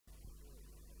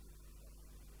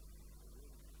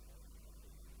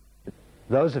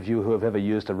Those of you who have ever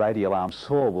used a radial arm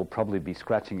saw will probably be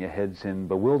scratching your heads in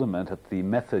bewilderment at the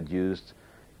method used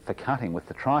for cutting with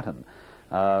the Triton.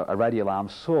 A radial arm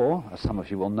saw, as some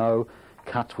of you will know,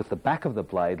 cuts with the back of the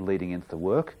blade leading into the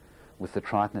work. With the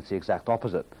Triton, it's the exact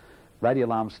opposite.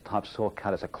 Radial arms type saw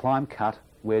cut is a climb cut.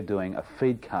 We're doing a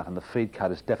feed cut, and the feed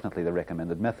cut is definitely the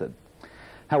recommended method.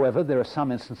 However, there are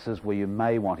some instances where you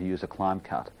may want to use a climb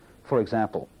cut. For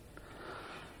example,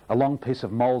 a long piece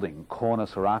of moulding,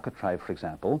 cornice or architrave, for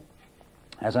example.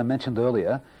 As I mentioned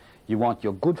earlier, you want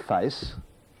your good face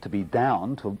to be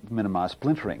down to minimise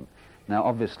splintering. Now,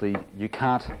 obviously, you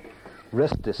can't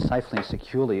rest this safely and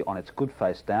securely on its good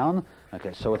face down.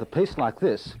 Okay, so with a piece like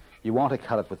this, you want to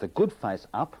cut it with the good face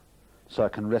up so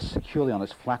it can rest securely on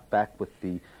its flat back with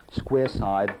the square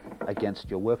side against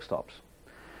your work stops.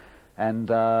 And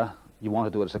you want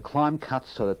to do it as a climb cut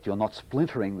so that you're not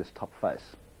splintering this top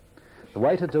face. The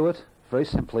way to do it, very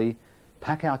simply,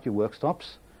 pack out your work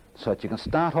stops so that you can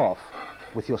start off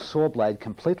with your saw blade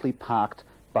completely parked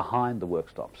behind the work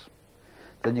stops.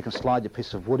 Then you can slide your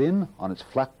piece of wood in on its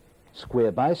flat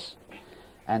square base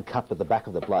and cut with the back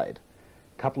of the blade.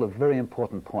 A couple of very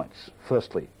important points.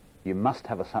 Firstly, you must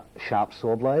have a sharp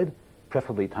saw blade,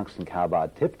 preferably tungsten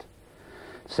carbide tipped.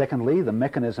 Secondly, the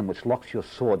mechanism which locks your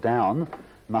saw down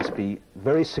must be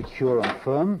very secure and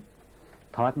firm.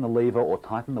 Tighten the lever or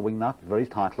tighten the wing nut very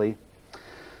tightly.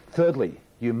 Thirdly,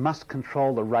 you must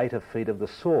control the rate of feed of the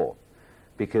saw,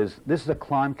 because this is a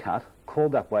climb cut,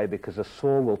 called that way because the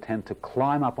saw will tend to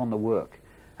climb up on the work,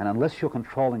 and unless you're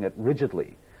controlling it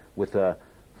rigidly with a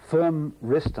firm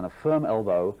wrist and a firm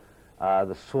elbow,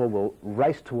 the saw will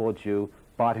race towards you,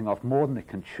 biting off more than it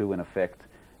can chew in effect,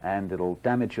 and it'll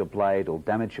damage your blade, it'll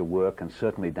damage your work, and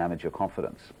certainly damage your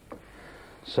confidence.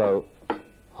 So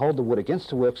hold the wood against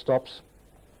the work stops,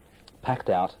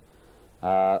 packed out,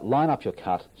 line up your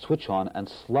cut, switch on, and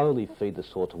slowly feed the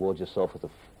saw towards yourself with a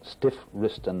stiff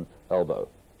wrist and elbow.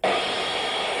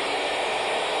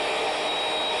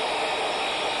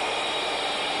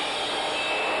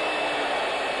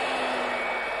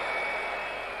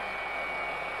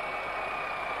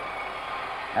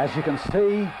 As you can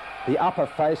see, the upper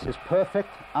face is perfect,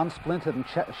 unsplintered and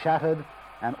shattered,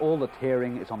 and all the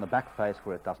tearing is on the back face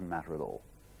where it doesn't matter at all.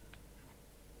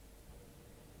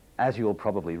 As you'll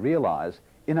probably realise,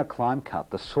 in a climb cut,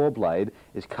 the saw blade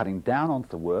is cutting down onto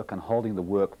the work and holding the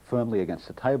work firmly against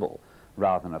the table,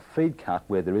 rather than a feed cut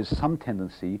where there is some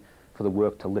tendency for the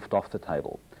work to lift off the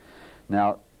table.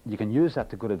 Now, you can use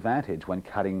that to good advantage when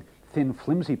cutting thin,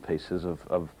 flimsy pieces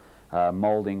of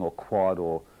moulding or quad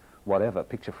or whatever,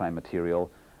 picture frame material.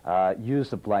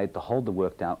 Use the blade to hold the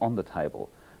work down on the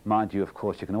table. Mind you, of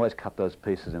course, you can always cut those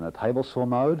pieces in a table saw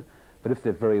mode, but if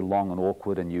they're very long and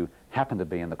awkward and you happen to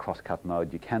be in the cross-cut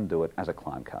mode, you can do it as a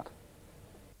climb cut.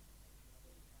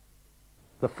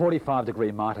 The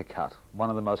 45-degree mitre cut, one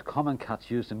of the most common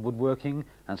cuts used in woodworking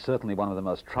and certainly one of the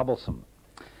most troublesome.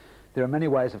 There are many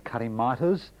ways of cutting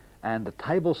mitres, and the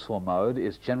table saw mode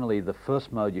is generally the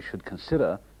first mode you should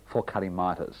consider for cutting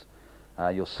mitres.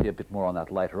 You'll see a bit more on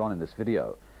that later on in this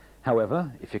video.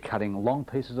 However, if you're cutting long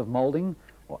pieces of moulding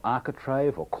or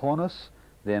architrave or cornice,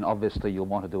 then obviously you'll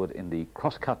want to do it in the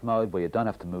cross-cut mode where you don't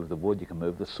have to move the wood, you can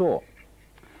move the saw.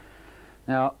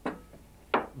 Now,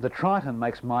 the Triton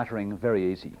makes mitering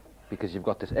very easy because you've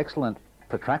got this excellent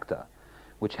protractor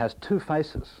which has two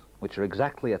faces which are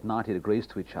exactly at 90 degrees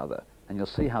to each other, and you'll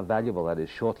see how valuable that is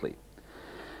shortly.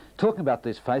 Talking about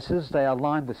these faces, they are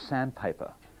lined with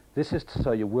sandpaper. This is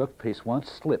so your workpiece won't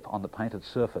slip on the painted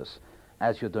surface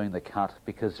as you're doing the cut,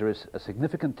 because there is a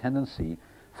significant tendency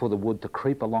for the wood to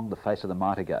creep along the face of the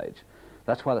mitre gauge.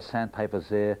 That's why the sandpaper's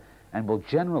there, and will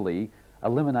generally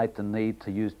eliminate the need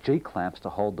to use G-clamps to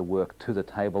hold the work to the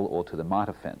table or to the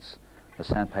mitre fence. The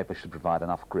sandpaper should provide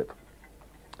enough grip.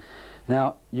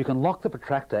 Now, you can lock the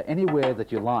protractor anywhere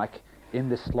that you like in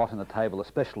this slot in the table,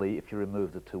 especially if you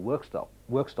remove the two work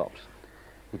stops.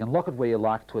 You can lock it where you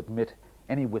like to admit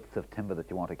any width of timber that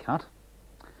you want to cut.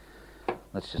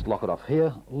 Let's just lock it off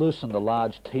here, loosen the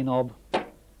large T-knob,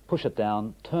 push it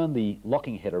down, turn the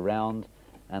locking head around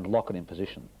and lock it in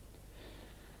position.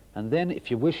 And then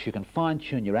if you wish, you can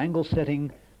fine-tune your angle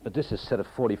setting, but this is set at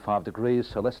 45 degrees,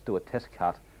 so let's do a test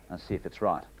cut and see if it's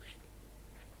right.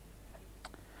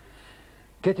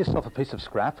 Get yourself a piece of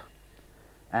scrap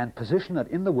and position it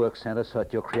in the work centre so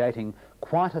that you're creating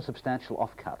quite a substantial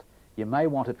offcut. You may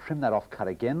want to trim that offcut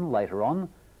again later on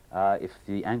if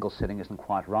the angle setting isn't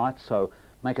quite right, so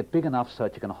make it big enough so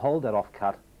that you can hold that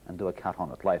offcut and do a cut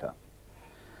on it later.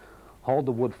 Hold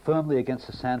the wood firmly against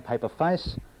the sandpaper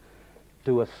face,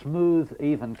 do a smooth,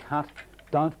 even cut.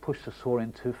 Don't push the saw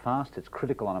in too fast, it's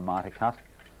critical on a mitre cut.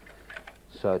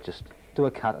 So just do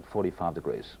a cut at 45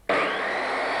 degrees.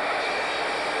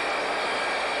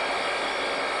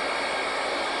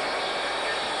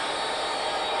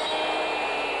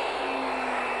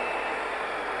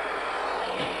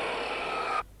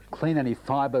 Clean any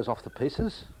fibres off the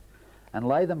pieces and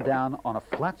lay them down on a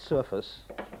flat surface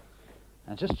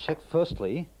and just check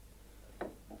firstly,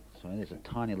 sorry, there's a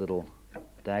tiny little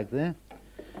dag there,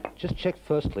 just check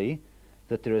firstly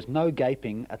that there is no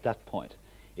gaping at that point.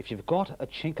 If you've got a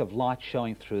chink of light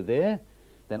showing through there,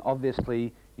 then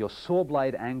obviously your saw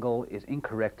blade angle is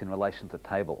incorrect in relation to the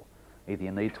table. Either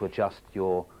you need to adjust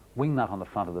your wing nut on the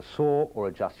front of the saw or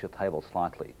adjust your table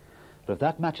slightly. But if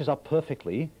that matches up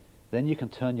perfectly, then you can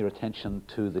turn your attention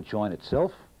to the joint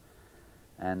itself,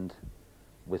 and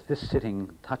with this sitting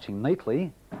touching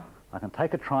neatly, I can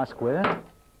take a tri-square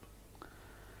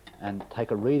and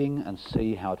take a reading and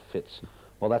see how it fits.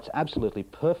 Well, that's absolutely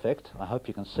perfect. I hope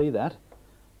you can see that,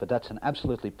 but that's an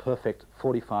absolutely perfect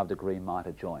 45-degree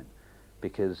miter joint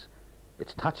because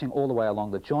it's touching all the way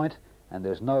along the joint and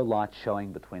there's no light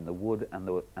showing between the wood and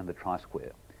the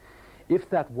tri-square. If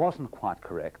that wasn't quite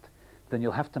correct, then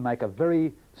you'll have to make a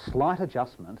very slight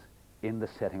adjustment in the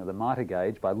setting of the miter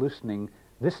gauge by loosening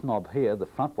this knob here, the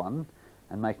front one,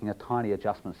 and making a tiny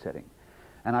adjustment setting.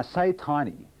 And I say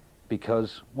tiny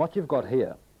because what you've got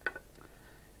here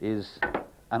is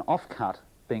an offcut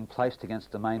being placed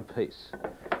against the main piece.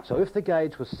 So if the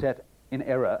gauge was set in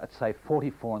error at, say,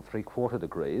 44 3/4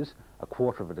 degrees, a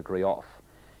quarter of a degree off,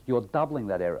 you're doubling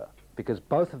that error because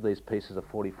both of these pieces are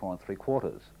 44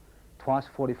 3/4. Twice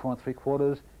 44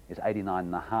 3/4 is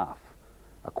 89.5.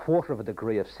 A quarter of a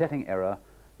degree of setting error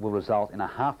will result in a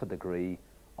half a degree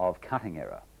of cutting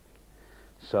error.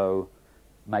 So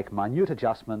make minute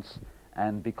adjustments,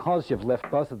 and because you've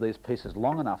left both of these pieces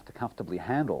long enough to comfortably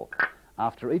handle,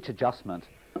 after each adjustment,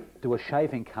 do a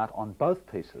shaving cut on both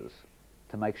pieces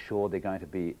to make sure they're going to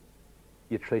be,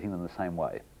 you're treating them the same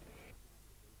way.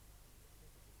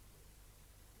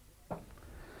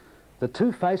 The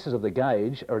two faces of the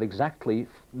gauge are at exactly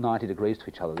 90 degrees to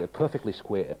each other. They're perfectly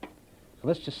square. So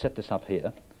let's just set this up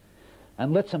here.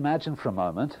 And let's imagine for a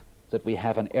moment that we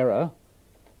have an error,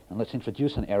 and let's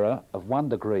introduce an error of 1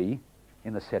 degree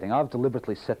in the setting. I've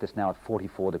deliberately set this now at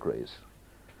 44 degrees.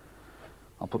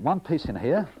 I'll put one piece in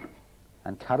here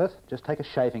and cut it. Just take a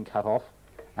shaving cut off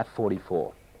at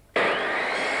 44.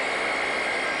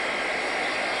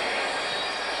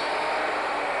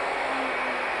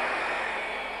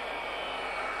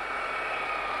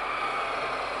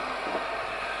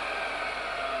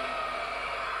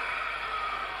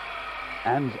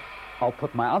 And I'll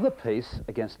put my other piece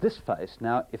against this face.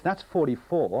 Now, if that's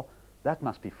 44, that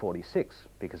must be 46,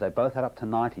 because they both add up to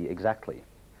 90 exactly.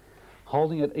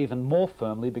 Holding it even more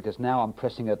firmly, because now I'm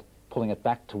pressing it, pulling it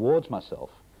back towards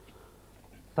myself.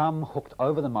 Thumb hooked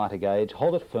over the miter gauge,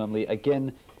 hold it firmly,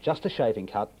 again, just a shaving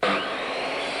cut.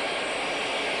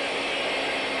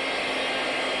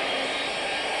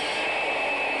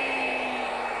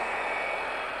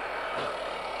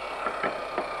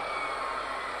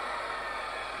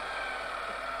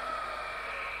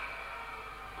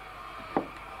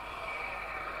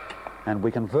 And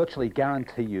we can virtually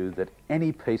guarantee you that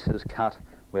any pieces cut,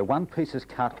 where one piece is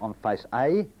cut on face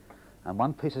A and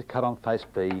one piece is cut on face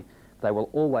B, they will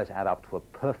always add up to a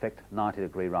perfect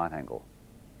 90-degree right angle.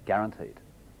 Guaranteed.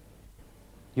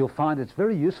 You'll find it's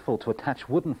very useful to attach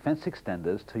wooden fence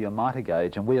extenders to your miter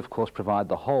gauge, and we of course provide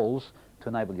the holes to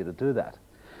enable you to do that.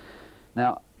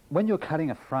 Now, when you're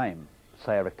cutting a frame,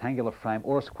 say a rectangular frame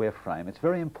or a square frame, it's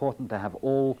very important to have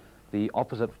all the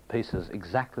opposite pieces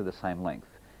exactly the same length.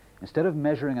 Instead of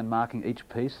measuring and marking each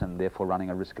piece and therefore running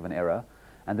a risk of an error,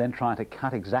 and then trying to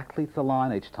cut exactly to the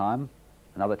line each time,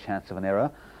 another chance of an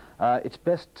error, it's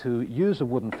best to use a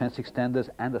wooden fence extenders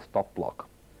and a stop block.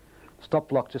 Stop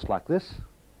block just like this,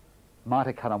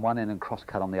 miter cut on one end and cross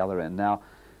cut on the other end. Now,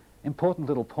 important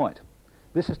little point.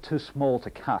 This is too small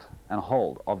to cut and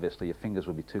hold. Obviously, your fingers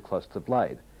would be too close to the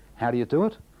blade. How do you do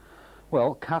it?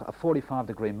 Well, cut a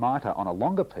 45-degree miter on a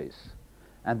longer piece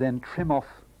and then trim off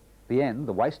the end,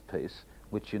 the waste piece,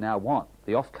 which you now want.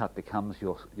 The offcut becomes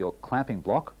your clamping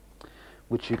block,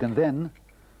 which you can then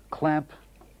clamp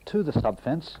to the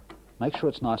subfence. Make sure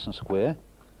it's nice and square.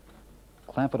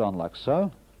 Clamp it on like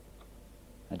so.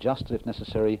 Adjust it if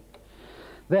necessary.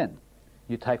 Then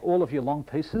you take all of your long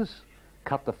pieces,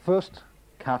 cut the first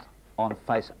cut on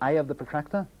face A of the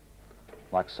protractor,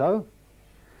 like so.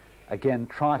 Again,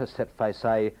 try to set face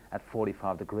A at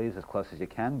 45 degrees as close as you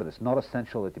can, but it's not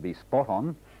essential that you be spot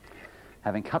on.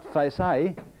 Having cut face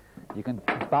A, you can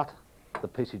butt the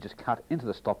piece you just cut into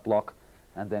the stop block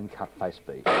and then cut face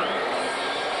B.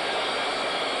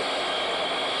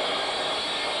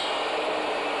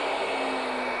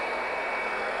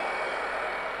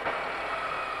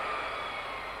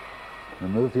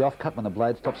 Remove the offcut when the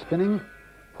blade stops spinning,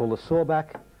 pull the saw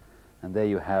back, and there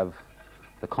you have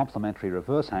the complementary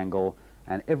reverse angle,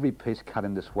 and every piece cut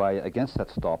in this way against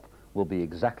that stop will be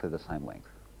exactly the same length.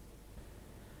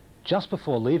 Just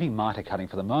before leaving mitre cutting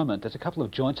for the moment, there's a couple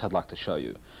of joints I'd like to show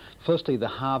you. Firstly, the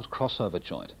halved crossover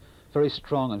joint. Very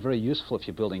strong and very useful if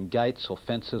you're building gates or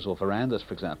fences or verandas,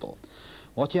 for example.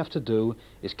 What you have to do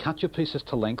is cut your pieces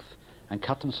to length and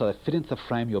cut them so they fit into the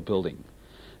frame you're building.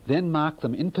 Then mark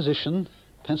them in position,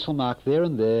 pencil mark there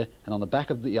and there, and on the back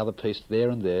of the other piece there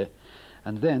and there,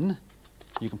 and then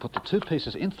you can put the two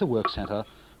pieces into the work centre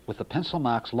with the pencil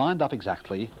marks lined up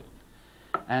exactly.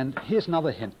 And here's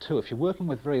another hint too: if you're working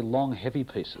with very long, heavy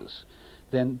pieces,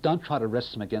 then don't try to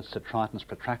rest them against the Triton's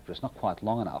protractor. It's not quite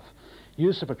long enough.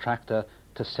 Use the protractor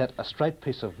to set a straight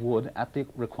piece of wood at the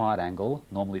required angle,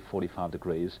 normally 45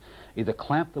 degrees. Either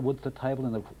clamp the wood to the table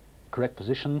in the correct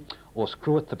position or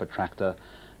screw it to the protractor,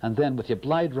 and then with your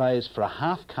blade raised for a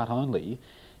half cut only,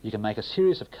 you can make a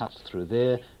series of cuts through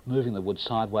there, moving the wood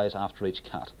sideways after each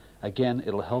cut. Again,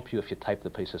 it'll help you if you tape the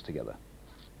pieces together.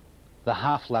 The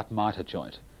half-lap mitre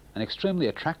joint, an extremely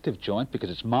attractive joint because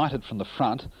it's mitred from the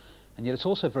front, and yet it's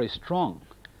also very strong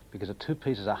because the two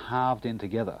pieces are halved in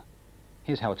together.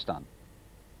 Here's how it's done.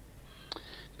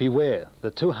 Beware,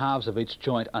 the two halves of each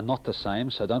joint are not the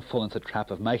same, so don't fall into the trap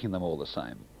of making them all the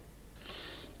same.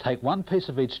 Take one piece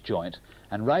of each joint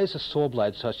and raise the saw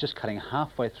blade so it's just cutting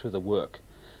halfway through the work,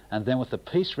 and then with the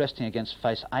piece resting against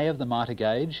face A of the mitre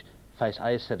gauge, face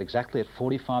A is set exactly at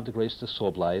 45 degrees to the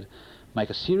saw blade, make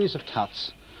a series of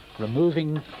cuts,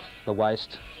 removing the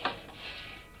waste,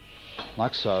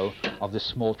 like so, of this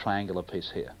small triangular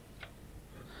piece here.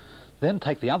 Then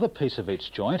take the other piece of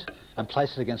each joint and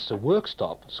place it against a work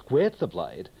stop, square to the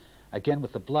blade, again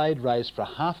with the blade raised for a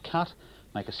half cut,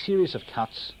 make a series of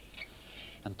cuts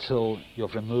until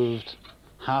you've removed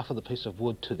half of the piece of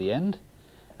wood to the end,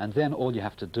 and then all you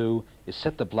have to do is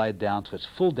set the blade down to its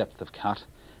full depth of cut,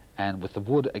 and with the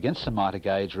wood against the mitre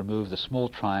gauge, remove the small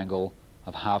triangle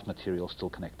of halved material still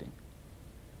connecting.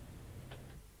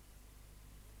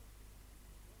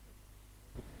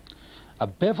 A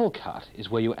bevel cut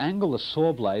is where you angle the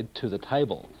saw blade to the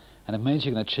table, and it means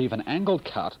you can achieve an angled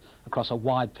cut across a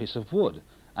wide piece of wood,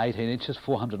 18 inches,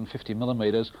 450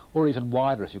 millimetres, or even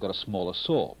wider if you've got a smaller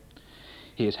saw.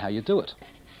 Here's how you do it.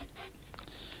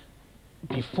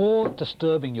 Before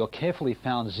disturbing your carefully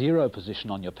found zero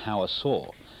position on your power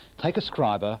saw, take a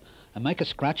scriber and make a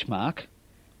scratch mark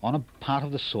on a part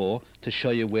of the saw to show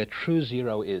you where true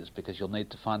zero is, because you'll need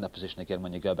to find that position again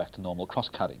when you go back to normal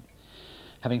cross-cutting.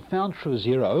 Having found true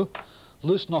zero,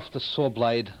 loosen off the saw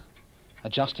blade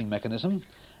adjusting mechanism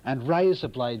and raise the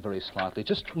blade very slightly.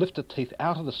 Just lift the teeth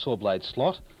out of the saw blade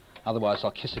slot, otherwise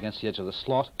they'll kiss against the edge of the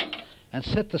slot, and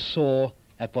set the saw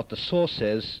at what the saw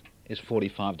says is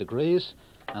 45 degrees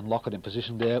and lock it in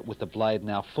position there with the blade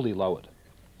now fully lowered.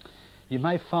 You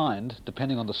may find,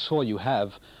 depending on the saw you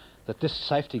have, that this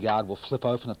safety guard will flip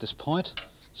open at this point,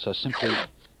 so simply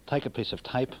take a piece of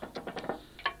tape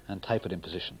and tape it in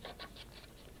position.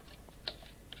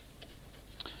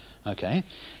 Okay,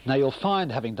 now you'll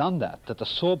find, having done that, that the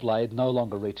saw blade no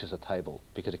longer reaches the table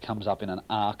because it comes up in an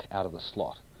arc out of the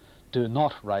slot. Do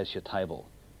not raise your table.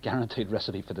 Guaranteed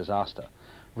recipe for disaster.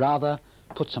 Rather,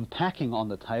 put some packing on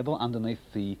the table underneath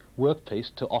the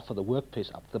workpiece to offer the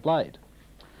workpiece up the blade.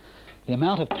 The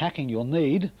amount of packing you'll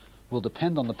need will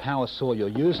depend on the power saw you're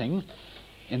using.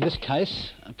 In this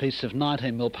case, a piece of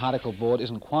 19mm particle board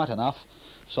isn't quite enough,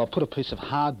 so I'll put a piece of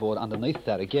hardboard underneath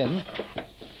that again,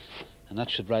 and that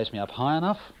should raise me up high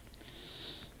enough.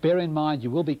 Bear in mind you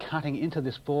will be cutting into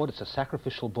this board. It's a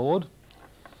sacrificial board.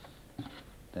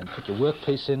 Then put your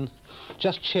workpiece in.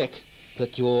 Just check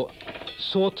that your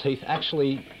saw teeth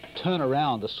actually turn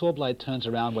around. The saw blade turns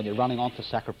around when you're running onto the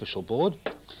sacrificial board.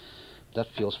 That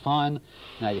feels fine.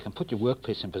 Now you can put your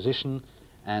workpiece in position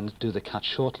and do the cut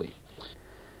shortly.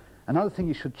 Another thing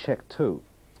you should check too,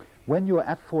 when you're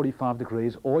at 45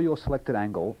 degrees or your selected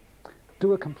angle,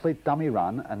 do a complete dummy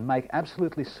run and make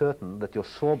absolutely certain that your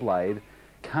saw blade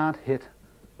can't hit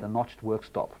the notched work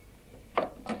stop.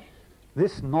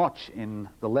 This notch in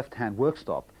the left-hand work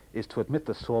stop is to admit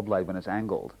the saw blade when it's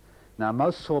angled. Now,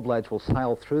 most saw blades will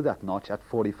sail through that notch at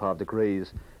 45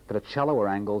 degrees, but at shallower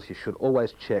angles you should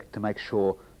always check to make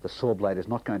sure the saw blade is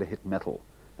not going to hit metal.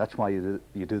 That's why you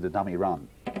do the dummy run.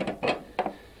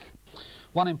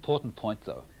 One important point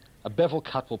though, a bevel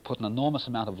cut will put an enormous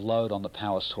amount of load on the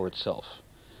power saw itself.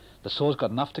 The saw's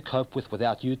got enough to cope with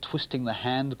without you twisting the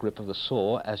hand grip of the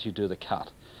saw as you do the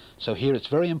cut. So here it's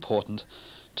very important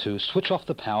to switch off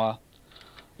the power,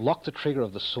 lock the trigger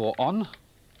of the saw on,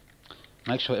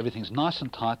 make sure everything's nice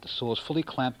and tight, the saw's fully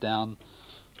clamped down,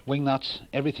 wing nuts,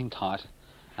 everything tight,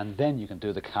 and then you can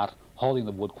do the cut, holding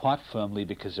the wood quite firmly,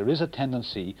 because there is a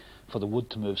tendency for the wood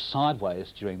to move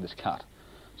sideways during this cut.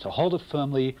 So hold it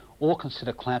firmly, or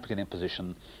consider clamping it in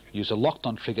position. Use a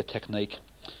locked-on trigger technique,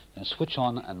 and switch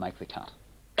on and make the cut.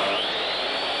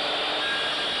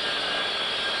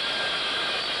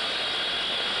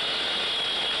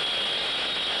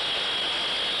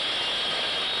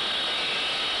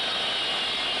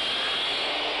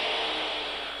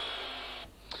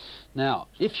 Now,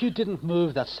 if you didn't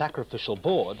move that sacrificial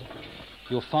board,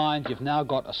 you'll find you've now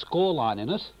got a score line in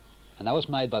it, and that was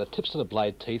made by the tips of the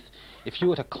blade teeth. If you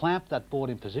were to clamp that board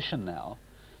in position now,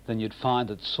 then you'd find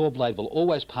that the saw blade will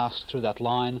always pass through that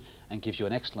line and give you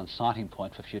an excellent sighting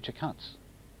point for future cuts.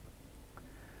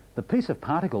 The piece of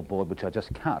particle board which I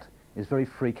just cut is very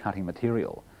free cutting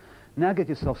material. Now get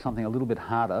yourself something a little bit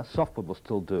harder, softwood will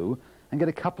still do, and get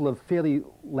a couple of fairly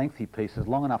lengthy pieces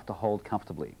long enough to hold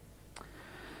comfortably.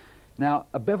 Now,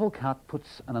 a bevel cut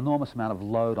puts an enormous amount of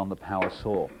load on the power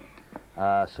saw,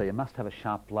 so you must have a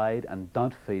sharp blade and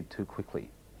don't feed too quickly.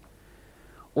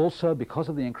 Also, because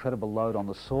of the incredible load on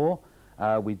the saw,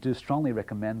 we do strongly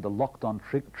recommend the locked-on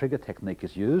trigger technique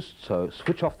is used, so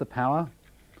switch off the power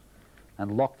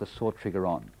and lock the saw trigger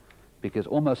on, because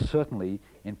almost certainly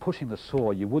in pushing the saw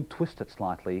you would twist it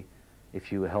slightly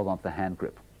if you held onto the hand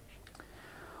grip.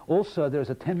 Also, there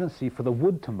is a tendency for the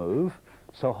wood to move,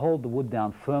 so hold the wood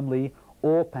down firmly,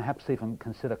 or perhaps even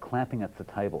consider clamping at the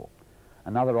table.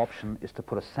 Another option is to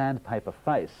put a sandpaper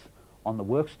face on the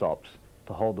work stops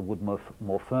to hold the wood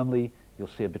more firmly. You'll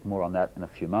see a bit more on that in a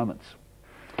few moments.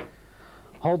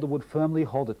 Hold the wood firmly,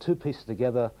 hold the two pieces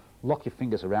together, lock your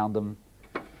fingers around them,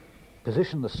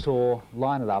 position the saw,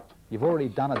 line it up. You've already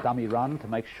done a dummy run to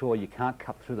make sure you can't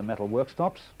cut through the metal work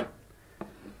stops,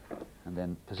 and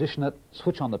then position it,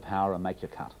 switch on the power and make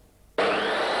your cut.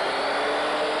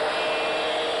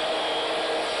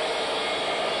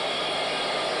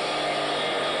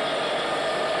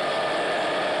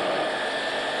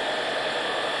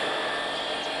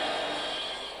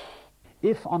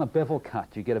 If on a bevel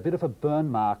cut you get a bit of a burn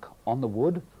mark on the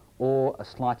wood or a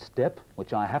slight step,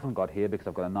 which I haven't got here because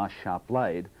I've got a nice sharp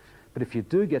blade, but if you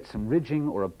do get some ridging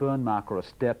or a burn mark or a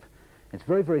step, it's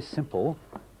very, very simple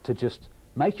to just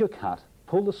make your cut,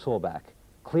 pull the saw back,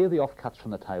 clear the offcuts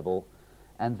from the table,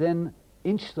 and then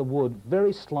inch the wood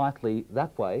very slightly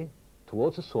that way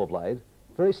towards the saw blade,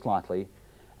 very slightly,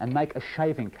 and make a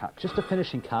shaving cut, just a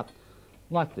finishing cut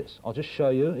like this. I'll just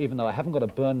show you, even though I haven't got a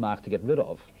burn mark to get rid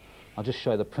of, I'll just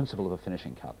show you the principle of a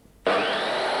finishing cut.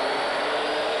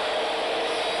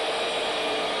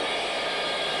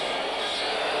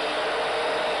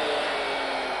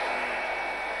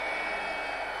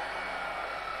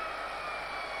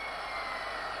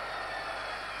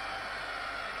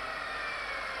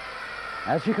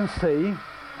 As you can see,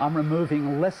 I'm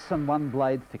removing less than one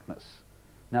blade thickness.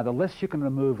 Now, the less you can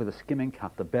remove with a skimming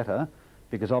cut, the better,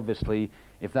 because obviously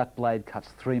if that blade cuts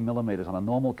 3 millimeters on a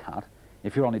normal cut,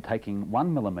 if you're only taking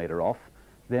 1 millimeter off,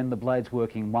 then the blade's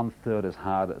working 1/3 as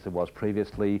hard as it was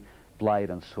previously, blade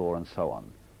and saw and so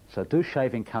on. So do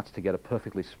shaving cuts to get a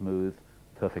perfectly smooth,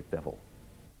 perfect bevel.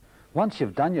 Once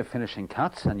you've done your finishing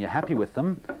cuts and you're happy with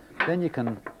them, then you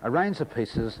can arrange the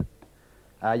pieces.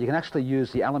 You can actually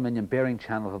use the aluminium bearing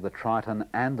channels of the Triton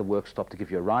and the work stop to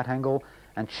give you a right angle,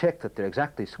 and check that they're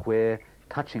exactly square,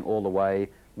 touching all the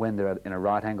way when they're in a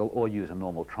right angle, or use a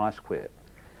normal tri-square.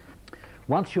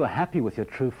 Once you're happy with your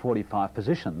true 45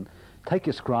 position, take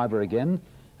your scriber again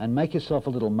and make yourself a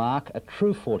little mark at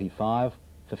true 45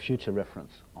 for future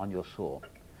reference on your saw.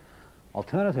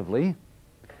 Alternatively,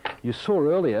 you saw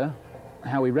earlier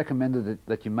how we recommended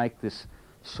that you make this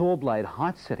saw blade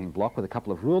height setting block with a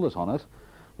couple of rulers on it.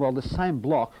 Well, the same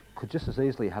block could just as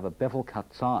easily have a bevel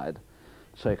cut side,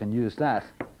 so you can use that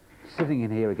sitting in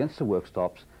here against the work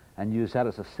stops and use that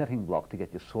as a setting block to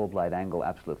get your saw blade angle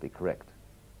absolutely correct.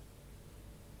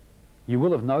 You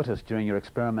will have noticed during your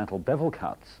experimental bevel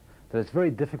cuts that it's very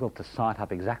difficult to sight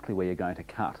up exactly where you're going to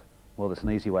cut. Well, there's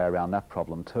an easy way around that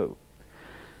problem too.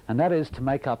 And that is to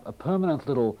make up a permanent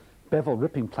little bevel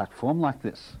ripping platform like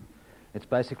this. It's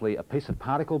basically a piece of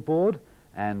particle board,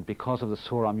 and because of the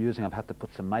saw I'm using, I've had to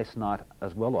put some masonite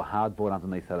as well, or hardboard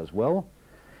underneath that as well.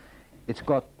 It's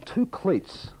got two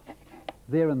cleats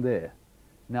there and there.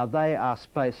 Now they are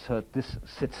spaced so that this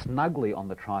sits snugly on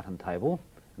the Triton table,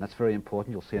 and that's very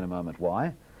important. You'll see in a moment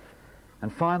why.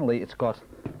 And finally, it's got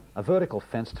a vertical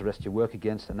fence to rest your work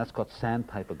against, and that's got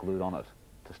sandpaper glued on it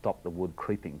to stop the wood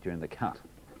creeping during the cut.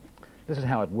 This is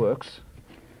how it works.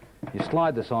 You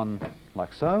slide this on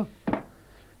like so.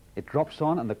 It drops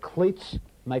on, and the cleats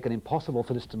make it impossible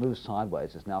for this to move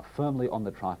sideways. It's now firmly on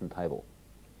the Triton table.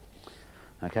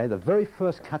 Okay, the very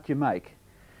first cut you make,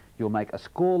 you'll make a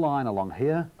score line along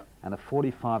here and a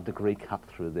 45-degree cut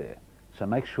through there. So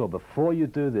make sure before you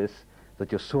do this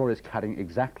that your saw is cutting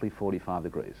exactly 45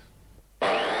 degrees.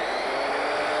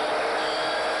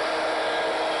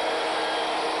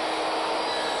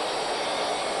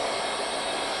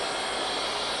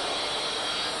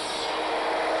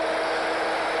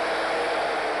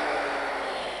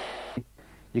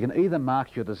 You can either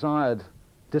mark your desired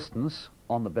distance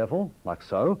on the bevel, like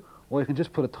so, or you can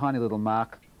just put a tiny little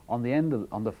mark on the end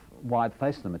on the wide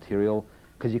face of the material,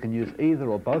 because you can use either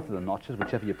or both of the notches,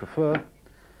 whichever you prefer.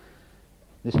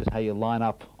 This is how you line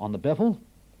up on the bevel,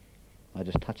 by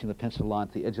just touching the pencil line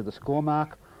to the edge of the score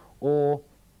mark, or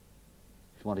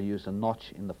if you want to use a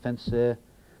notch in the fence there,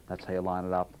 that's how you line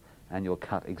it up, and you'll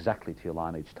cut exactly to your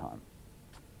line each time.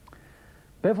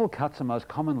 Bevel cuts are most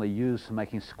commonly used for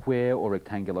making square or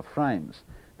rectangular frames.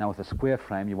 Now with a square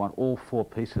frame you want all 4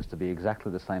 pieces to be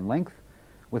exactly the same length.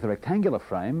 With a rectangular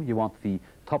frame you want the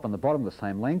top and the bottom the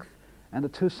same length and the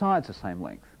 2 sides the same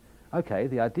length. Okay,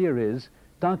 the idea is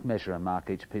don't measure and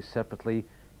mark each piece separately,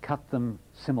 cut them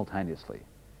simultaneously.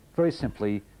 Very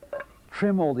simply,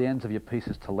 trim all the ends of your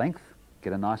pieces to length,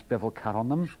 get a nice bevel cut on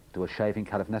them, do a shaving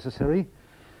cut if necessary,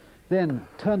 then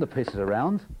turn the pieces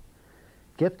around.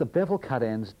 Get the bevel cut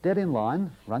ends dead in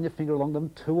line, run your finger along them,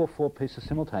 2 or 4 pieces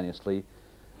simultaneously,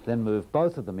 then move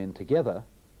both of them in together,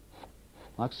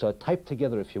 like so, tape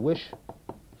together if you wish,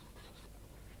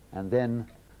 and then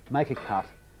make a cut,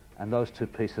 and those 2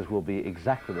 pieces will be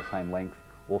exactly the same length,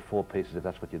 or 4 pieces if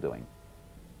that's what you're doing.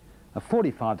 A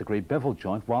 45-degree bevel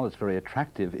joint, while it's very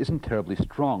attractive, isn't terribly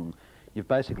strong. You've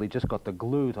basically just got the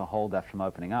glue to hold that from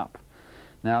opening up.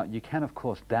 Now, you can of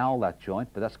course dowel that joint,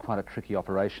 but that's quite a tricky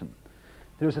operation.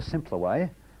 There is a simpler way,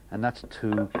 and that's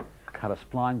to cut a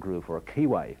spline groove or a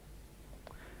keyway.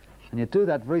 And you do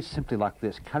that very simply like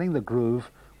this, cutting the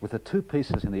groove with the 2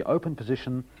 pieces in the open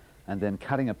position and then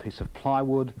cutting a piece of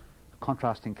plywood,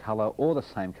 contrasting colour or the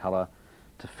same colour,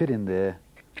 to fit in there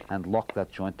and lock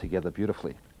that joint together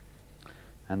beautifully.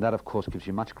 And that of course gives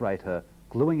you much greater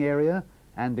gluing area,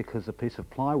 and because the piece of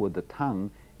plywood, the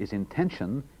tongue, is in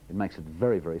tension, it makes it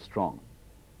very, very strong.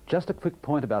 Just a quick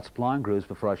point about spline grooves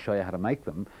before I show you how to make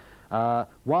them.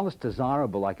 While it's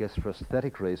desirable, I guess, for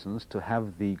aesthetic reasons, to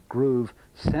have the groove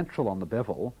central on the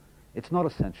bevel, it's not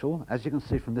essential. As you can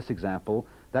see from this example,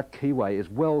 that keyway is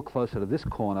well closer to this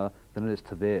corner than it is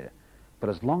to there. But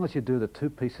as long as you do the 2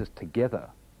 pieces together,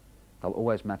 they'll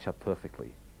always match up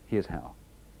perfectly. Here's how.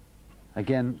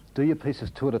 Again, do your pieces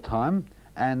 2 at a time,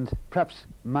 and perhaps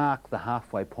mark the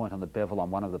halfway point on the bevel on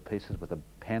one of the pieces with a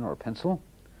pen or a pencil.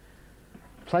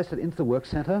 Place it into the work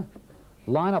centre,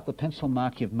 line up the pencil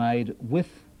mark you've made with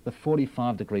the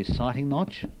 45-degree sighting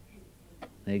notch.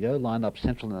 There you go, lined up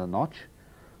central in the notch.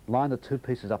 Line the 2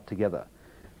 pieces up together.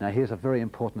 Now here's a very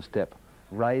important step.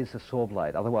 Raise the saw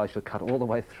blade, otherwise you'll cut all the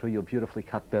way through your beautifully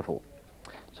cut bevel.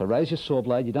 So raise your saw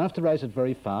blade. You don't have to raise it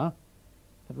very far,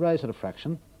 but raise it a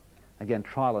fraction. Again,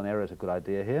 trial and error is a good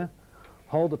idea here.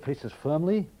 Hold the pieces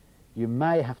firmly. You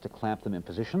may have to clamp them in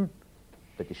position,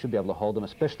 but you should be able to hold them,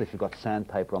 especially if you've got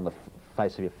sandpaper on the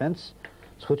face of your fence.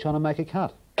 Switch on and make a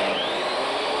cut.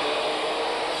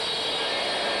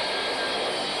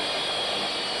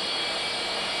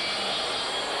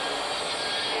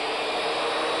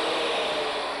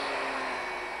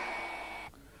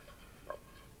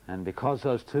 And because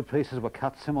those 2 pieces were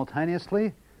cut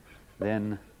simultaneously,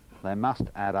 then they must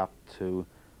add up to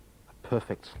a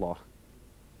perfect slot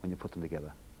when you put them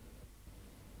together.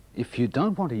 If you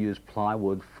don't want to use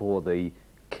plywood for the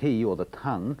key or the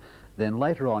tongue, then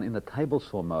later on in the table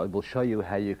saw mode we'll show you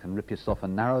how you can rip yourself a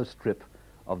narrow strip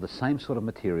of the same sort of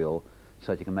material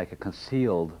so that you can make a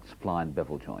concealed spline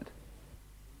bevel joint.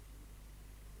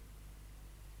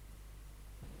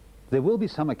 There will be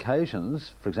some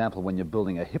occasions, for example when you're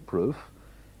building a hip roof,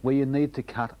 where you need to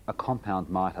cut a compound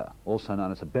miter, also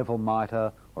known as a bevel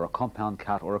miter or a compound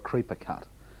cut or a creeper cut.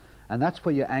 And that's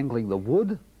where you're angling the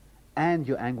wood and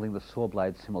you're angling the saw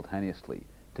blade simultaneously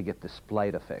to get this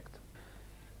splayed effect.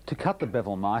 To cut the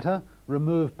bevel miter,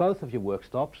 remove both of your work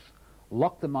stops,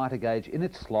 lock the miter gauge in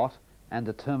its slot and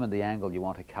determine the angle you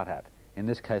want to cut at. In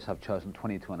this case I've chosen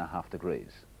 22.5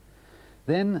 degrees.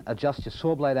 Then adjust your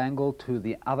saw blade angle to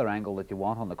the other angle that you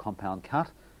want on the compound cut,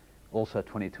 also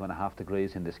 22.5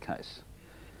 degrees in this case.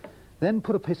 Then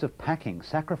put a piece of packing,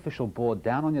 sacrificial board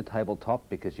down on your tabletop,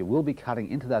 because you will be cutting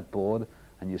into that board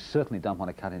and you certainly don't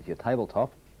want to cut into your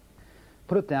tabletop.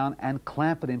 Put it down and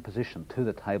clamp it in position to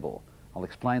the table. I'll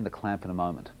explain the clamp in a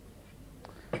moment.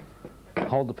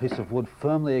 Hold the piece of wood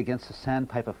firmly against the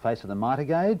sandpaper face of the miter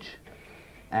gauge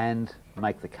and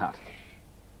make the cut.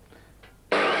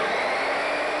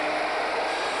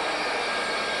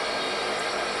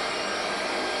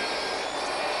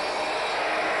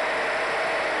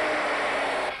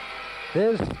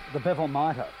 There's the bevel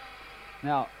miter.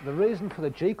 Now, the reason for the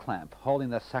G-clamp holding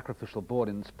that sacrificial board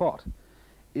in the spot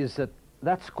is that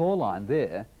that score line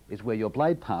there is where your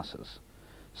blade passes.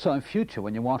 So in future,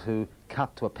 when you want to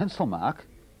cut to a pencil mark,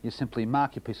 you simply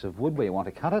mark your piece of wood where you want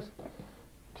to cut it,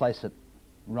 place it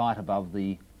right above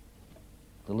the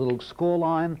little score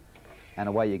line, and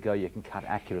away you go. You can cut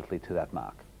accurately to that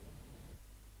mark.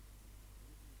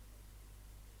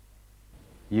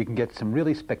 You can get some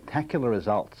really spectacular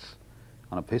results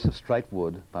on a piece of straight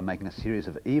wood by making a series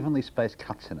of evenly spaced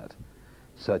cuts in it,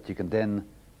 so that you can then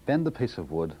bend the piece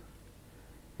of wood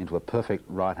into a perfect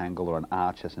right angle or an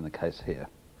arch, as in the case here.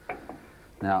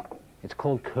 Now, it's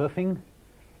called kerfing,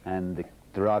 and it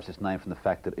derives its name from the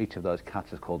fact that each of those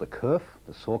cuts is called a kerf,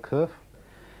 the saw kerf.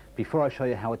 Before I show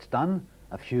you how it's done,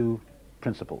 a few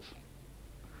principles.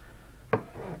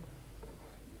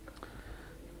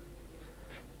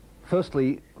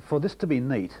 Firstly, for this to be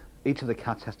neat, each of the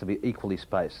cuts has to be equally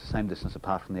spaced, same distance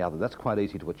apart from the other. That's quite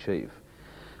easy to achieve.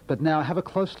 But now have a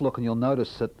close look and you'll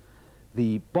notice that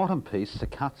the bottom piece, the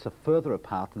cuts are further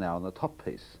apart now than the top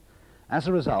piece. As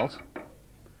a result,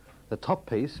 the top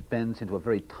piece bends into a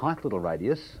very tight little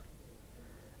radius,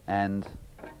 and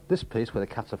this piece, where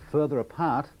the cuts are further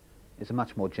apart, is a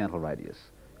much more gentle radius.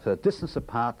 So the distance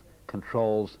apart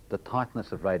controls the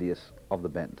tightness of radius of the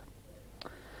bend.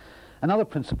 Another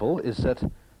principle is that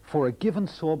for a given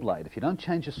saw blade, if you don't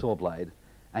change your saw blade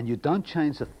and you don't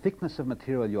change the thickness of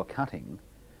material you're cutting,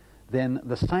 then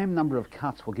the same number of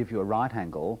cuts will give you a right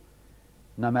angle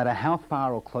no matter how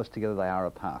far or close together they are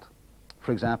apart.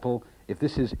 For example, if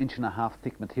this is 1.5 inch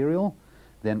thick material,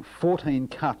 then 14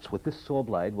 cuts with this saw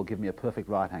blade will give me a perfect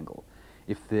right angle.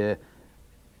 If they're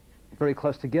very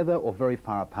close together or very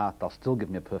far apart, they'll still give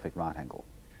me a perfect right angle.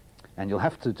 And you'll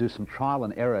have to do some trial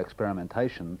and error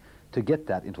experimentation to get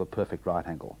that into a perfect right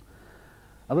angle.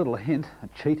 A little hint, a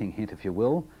cheating hint if you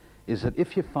will, is that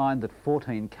if you find that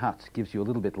 14 cuts gives you a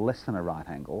little bit less than a right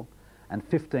angle and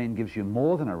 15 gives you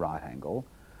more than a right angle,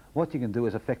 what you can do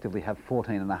is effectively have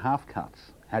 14.5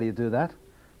 cuts. How do you do that?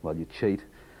 Well, you cheat.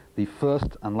 The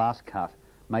first and last cut,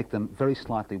 make them very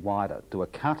slightly wider. Do a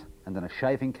cut and then a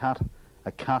shaving cut,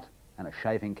 a cut and a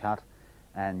shaving cut,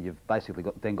 and you've basically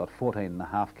then got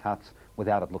 14.5 cuts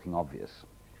without it looking obvious.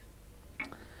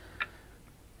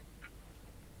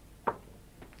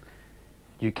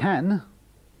 You can,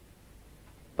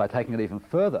 by taking it even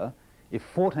further, if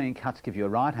 14 cuts give you a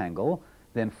right angle,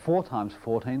 then 4 times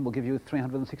 14 will give you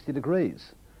 360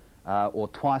 degrees, or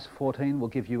twice 14 will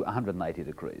give you 180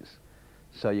 degrees.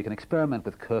 So you can experiment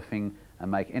with kerfing and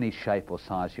make any shape or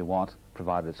size you want,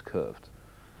 provided it's curved.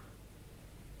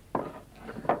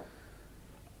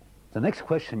 The next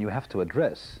question you have to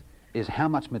address is how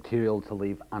much material to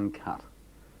leave uncut.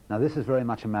 Now this is very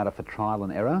much a matter for trial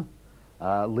and error.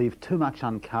 Leave too much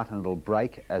uncut and it'll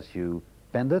break as you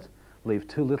bend it. Leave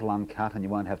too little uncut and you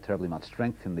won't have terribly much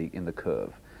strength in the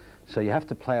curve. So you have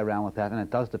to play around with that, and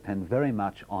it does depend very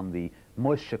much on the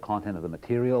moisture content of the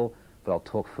material, but I'll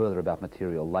talk further about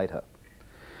material later.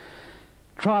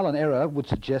 Trial and error would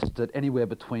suggest that anywhere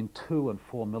between 2 and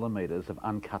 4 millimeters of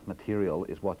uncut material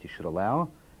is what you should allow,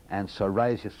 and so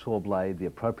raise your saw blade the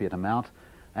appropriate amount,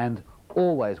 and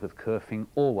always with kerfing,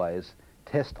 always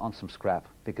test on some scrap,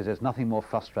 because there's nothing more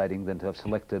frustrating than to have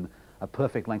selected a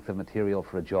perfect length of material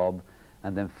for a job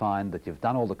and then find that you've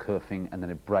done all the kerfing and then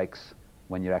it breaks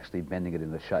when you're actually bending it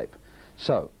into shape.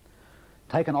 So,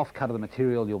 take an offcut of the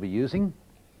material you'll be using,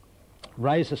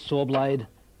 raise the saw blade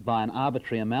by an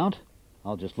arbitrary amount.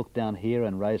 I'll just look down here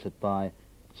and raise it by,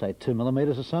 say, 2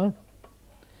 millimeters or so.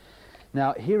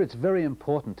 Now, here it's very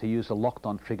important to use a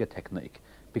locked-on trigger technique,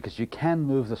 because you can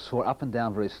move the saw up and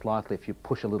down very slightly if you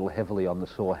push a little heavily on the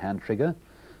saw hand trigger.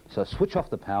 So switch off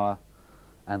the power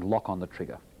and lock on the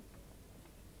trigger.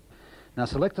 Now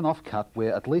select an offcut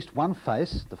where at least one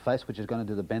face, the face which is going to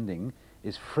do the bending,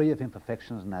 is free of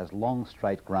imperfections and has long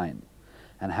straight grain,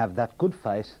 and have that good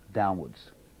face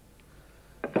downwards.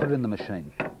 Put it in the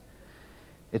machine.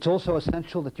 It's also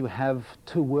essential that you have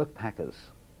 2 work packers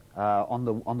on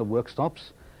the work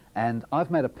stops, and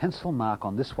I've made a pencil mark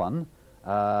on this one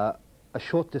a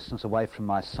short distance away from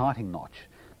my sighting notch.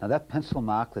 Now that pencil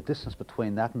mark, the distance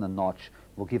between that and the notch,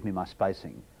 will give me my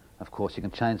spacing. Of course, you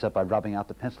can change that by rubbing out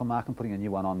the pencil mark and putting a new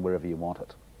one on wherever you want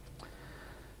it.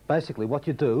 Basically, what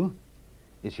you do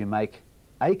is you make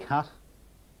a cut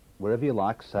wherever you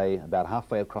like, say about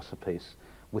halfway across the piece,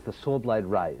 with the saw blade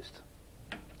raised.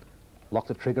 Lock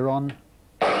the trigger on.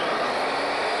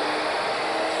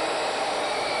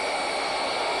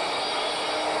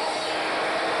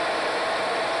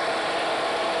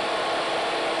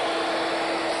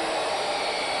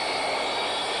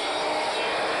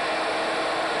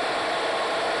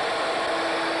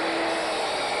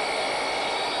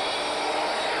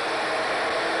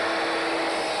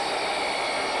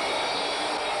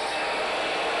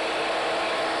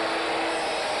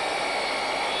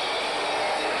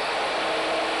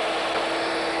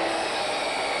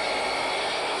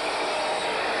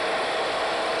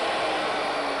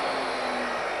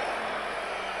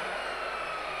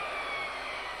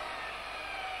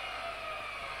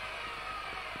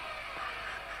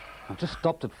 I've just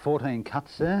stopped at 14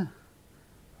 cuts there.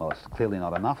 Well, it's clearly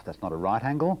not enough. That's not a right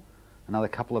angle. Another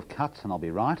couple of cuts and I'll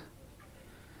be right.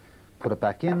 Put it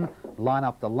back in, line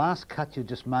up the last cut you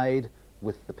just made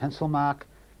with the pencil mark,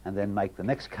 and then make the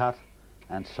next cut,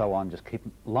 and so on. Just keep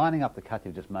lining up the cut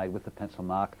you've just made with the pencil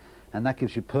mark, and that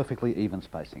gives you perfectly even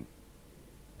spacing.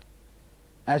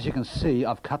 As you can see,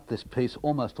 I've cut this piece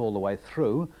almost all the way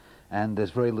through, and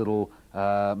there's very little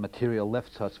material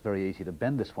left, so it's very easy to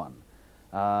bend this one.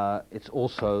 It's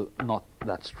also not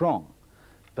that strong,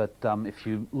 but if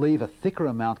you leave a thicker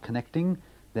amount connecting,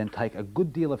 then take a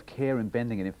good deal of care in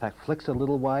bending it. In fact, flex a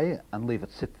little way and leave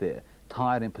it sit there.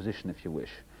 Tie it in position if you wish.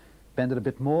 Bend it a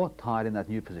bit more, tie it in that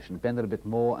new position. Bend it a bit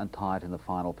more and tie it in the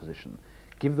final position.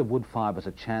 Give the wood fibres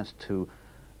a chance to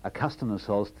accustom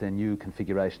themselves to their new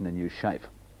configuration, their new shape.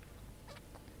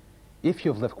 If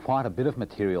you've left quite a bit of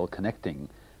material connecting,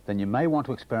 then you may want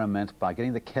to experiment by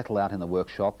getting the kettle out in the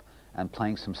workshop and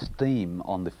playing some steam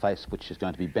on the face which is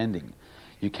going to be bending.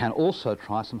 You can also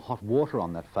try some hot water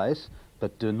on that face,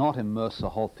 but do not immerse the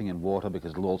whole thing in water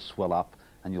because it'll all swell up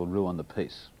and you'll ruin the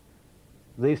piece.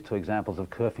 These two examples of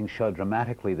kerfing show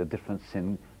dramatically the difference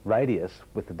in radius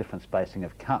with the different spacing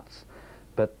of cuts.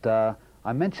 But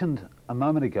I mentioned a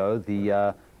moment ago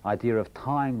the idea of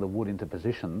tying the wood into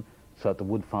position so that the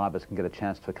wood fibres can get a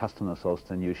chance to accustom themselves to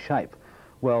the new shape.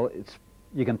 Well,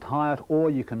 you can tie it, or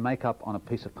you can make up on a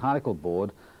piece of particle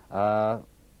board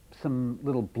some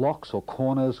little blocks or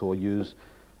corners, or use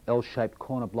L-shaped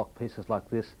corner block pieces like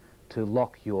this to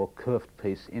lock your curved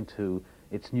piece into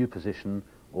its new position,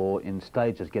 or in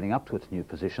stages getting up to its new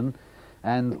position,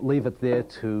 and leave it there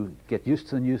to get used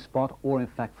to the new spot, or in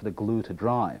fact for the glue to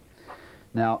dry.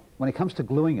 Now, when it comes to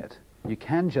gluing it, you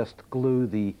can just glue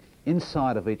the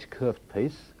inside of each curved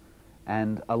piece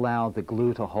and allow the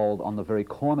glue to hold on the very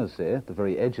corners there, the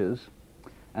very edges,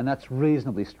 and that's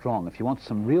reasonably strong. If you want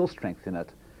some real strength in it,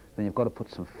 then you've got to put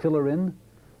some filler in.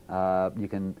 You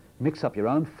can mix up your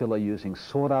own filler using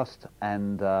sawdust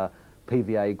and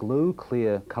PVA glue,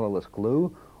 clear colourless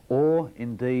glue, or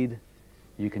indeed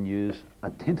you can use a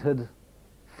tinted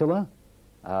filler,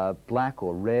 black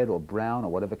or red or brown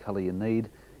or whatever colour you need.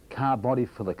 Car body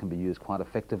filler can be used quite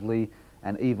effectively,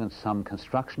 and even some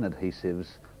construction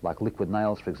adhesives like liquid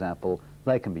nails, for example,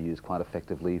 they can be used quite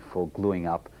effectively for gluing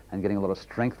up and getting a lot of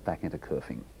strength back into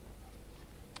kerfing.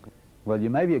 Well, you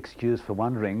may be excused for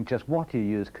wondering just what you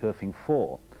use kerfing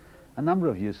for. A number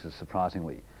of uses,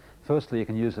 surprisingly. Firstly, you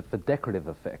can use it for decorative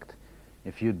effect.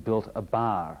 If you'd built a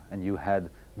bar and you had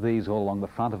these all along the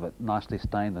front of it, nicely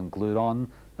stained and glued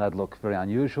on, they'd look very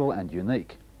unusual and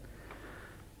unique.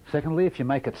 Secondly, if you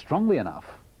make it strongly enough,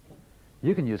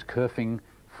 you can use kerfing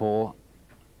for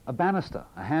a banister,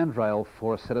 a handrail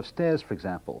for a set of stairs, for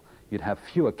example. You'd have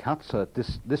fewer cuts so that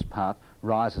this part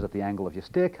rises at the angle of your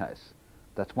staircase.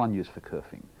 That's one use for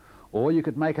kerfing. Or you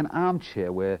could make an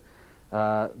armchair where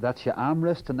that's your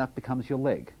armrest and that becomes your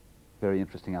leg. Very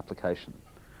interesting application.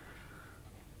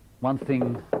 One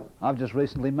thing I've just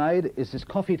recently made is this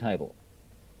coffee table,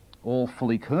 all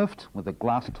fully curved with a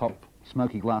glass top,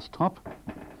 smoky glass top.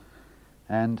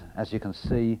 And as you can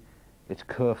see, it's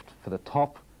curved for the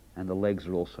top and the legs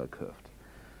are also curved.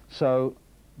 So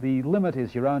the limit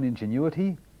is your own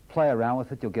ingenuity. Play around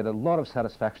with it. You'll get a lot of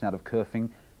satisfaction out of kerfing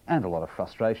and a lot of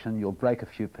frustration. You'll break a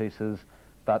few pieces,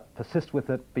 but persist with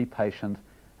it, be patient,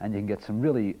 and you can get some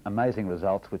really amazing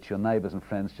results which your neighbours and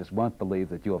friends just won't believe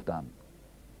that you have done.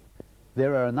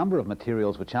 There are a number of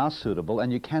materials which are suitable,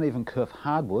 and you can even kerf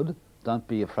hardwood. Don't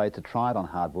be afraid to try it on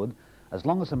hardwood, as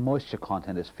long as the moisture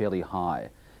content is fairly high.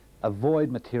 Avoid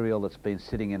material that's been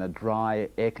sitting in a dry,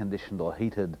 air-conditioned or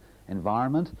heated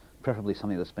environment, preferably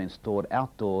something that's been stored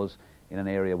outdoors in an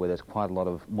area where there's quite a lot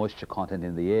of moisture content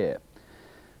in the air.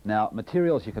 Now,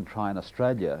 materials you can try in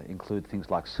Australia include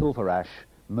things like silver ash,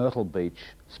 myrtle beech,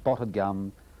 spotted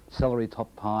gum, celery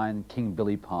top pine, king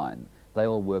billy pine. They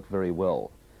all work very well.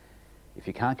 If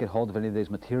you can't get hold of any of these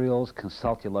materials,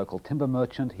 consult your local timber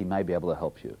merchant. He may be able to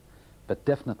help you. But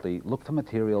definitely look for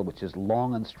material which is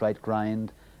long and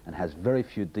straight-grained and has very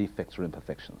few defects or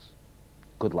imperfections.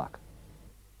 Good luck.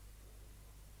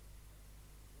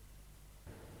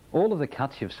 All of the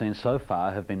cuts you've seen so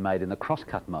far have been made in the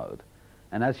cross-cut mode.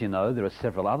 And as you know, there are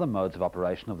several other modes of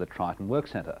operation of the Triton Work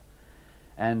Centre.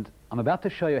 And I'm about to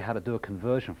show you how to do a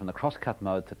conversion from the cross-cut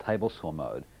mode to table saw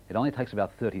mode. It only takes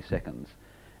about 30 seconds.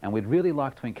 And we'd really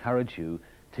like to encourage you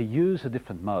to use the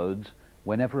different modes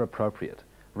whenever appropriate.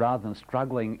 Rather than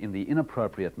struggling in the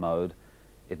inappropriate mode,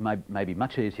 it may be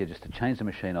much easier just to change the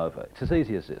machine over. It's as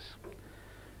easy as this.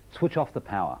 Switch off the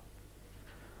power.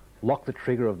 Lock the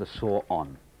trigger of the saw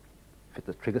on. Fit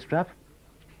the trigger strap.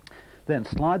 Then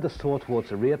slide the saw towards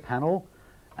the rear panel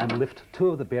and lift 2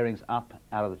 of the bearings up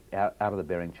out of the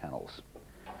bearing channels.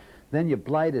 Then your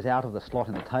blade is out of the slot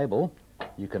in the table.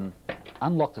 You can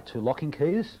unlock the 2 locking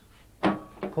keys,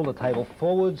 pull the table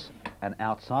forwards and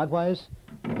out sideways,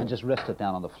 and just rest it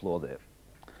down on the floor there.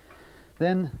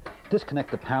 Then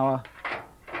disconnect the power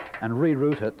and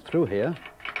reroute it through here.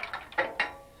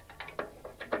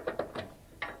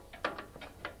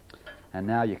 And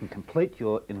now you can complete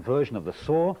your inversion of the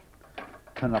saw,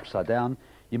 turn it upside down.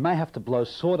 You may have to blow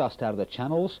sawdust out of the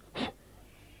channels,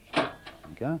 there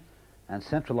you go, and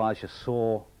centralise your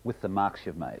saw with the marks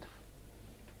you've made.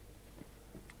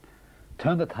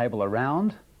 Turn the table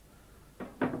around,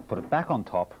 put it back on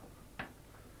top,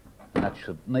 and that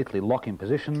should neatly lock in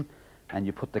position, and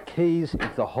you put the keys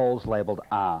into the holes labelled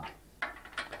R.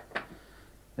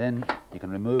 Then you can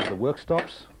remove the work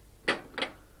stops.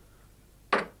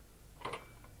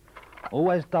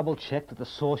 Always double check that the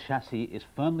saw chassis is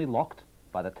firmly locked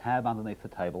by the tab underneath the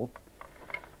table,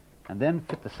 and then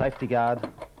fit the safety guard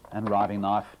and riving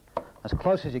knife as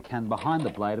close as you can behind the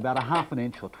blade, about 1/2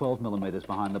 inch or 12 millimetres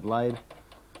behind the blade,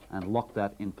 and lock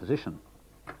that in position.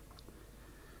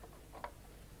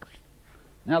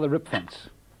 Now the rip fence.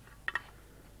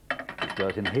 It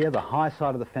goes in here, the high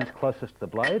side of the fence closest to the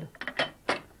blade.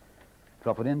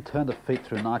 Drop it in, turn the feet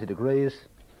through 90 degrees,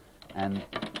 and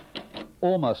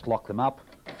almost lock them up.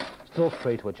 Still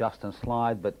free to adjust and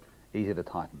slide, but easy to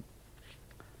tighten.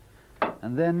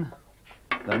 And then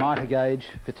the miter gauge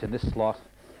fits in this slot,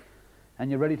 and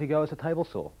you're ready to go as a table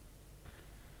saw.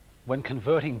 When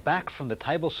converting back from the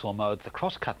table saw mode to the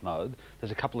crosscut mode,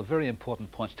 there's a couple of very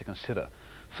important points to consider.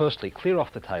 Firstly, clear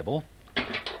off the table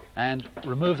and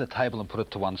remove the table and put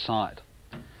it to one side.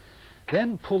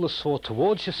 Then pull the saw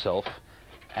towards yourself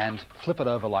and flip it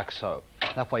over like so.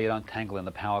 That way you don't tangle in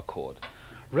the power cord.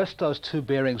 Rest those 2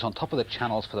 bearings on top of the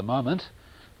channels for the moment.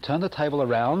 Turn the table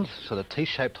around so the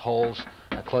T-shaped holes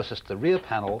are closest to the rear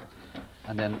panel,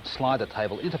 and then slide the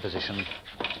table into position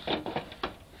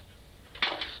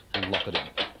and lock it in.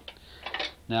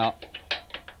 Now,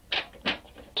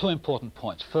 2 important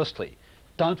points. Firstly,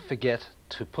 don't forget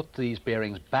to put these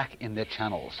bearings back in their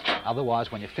channels.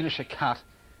 Otherwise, when you finish a cut,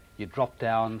 you drop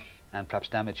down and perhaps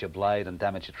damage your blade and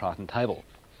damage your Triton table.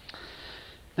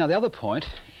 Now the other point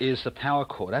is the power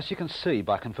cord. As you can see,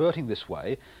 by converting this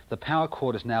way, the power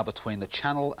cord is now between the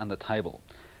channel and the table,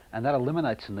 and that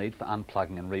eliminates the need for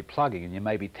unplugging and replugging, and you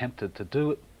may be tempted to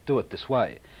do it this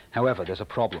way. However, there's a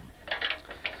problem.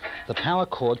 The power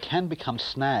cord can become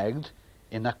snagged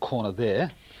in that corner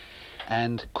there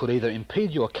and could either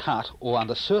impede your cut or,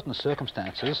 under certain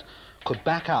circumstances, could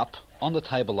back up on the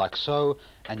table like so,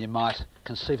 and you might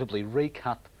conceivably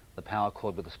recut the power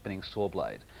cord with a spinning saw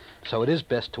blade. So it is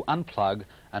best to unplug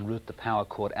and route the power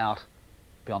cord out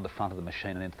beyond the front of the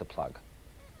machine and into the plug.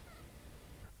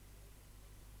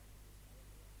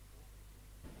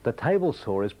 The table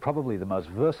saw is probably the most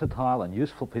versatile and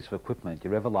useful piece of equipment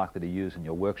you're ever likely to use in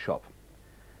your workshop.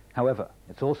 However,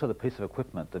 it's also the piece of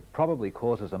equipment that probably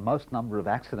causes the most number of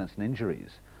accidents and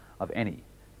injuries of any,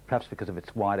 perhaps because of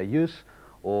its wider use,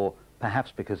 or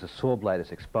perhaps because the saw blade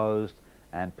is exposed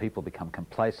and people become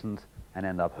complacent and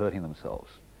end up hurting themselves.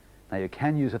 Now, you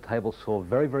can use a table saw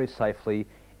very, very safely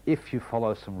if you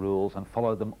follow some rules and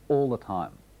follow them all the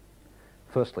time.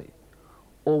 Firstly,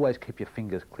 always keep your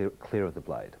fingers clear of the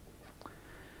blade.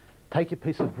 Take your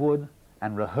piece of wood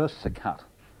and rehearse the cut.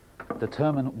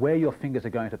 Determine where your fingers are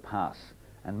going to pass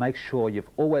and make sure you've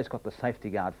always got the safety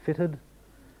guard fitted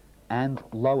and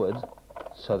lowered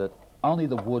so that only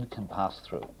the wood can pass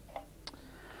through.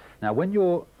 Now, when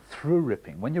you're through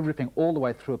ripping, when you're ripping all the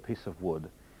way through a piece of wood,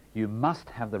 you must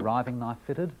have the riving knife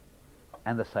fitted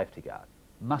and the safety guard.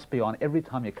 Must be on every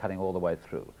time you're cutting all the way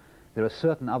through. There are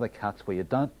certain other cuts where you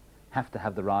don't have to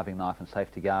have the riving knife and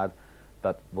safety guard,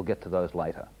 but we'll get to those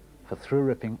later. For through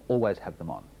ripping, always have them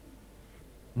on.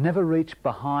 Never reach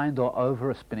behind or over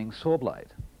a spinning saw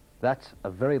blade. That's a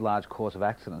very large cause of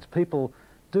accidents. People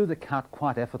do the cut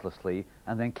quite effortlessly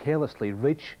and then carelessly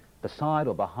reach beside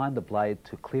or behind the blade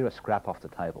to clear a scrap off the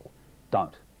table.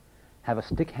 Don't. Have a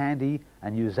stick handy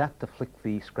and use that to flick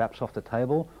the scraps off the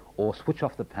table, or switch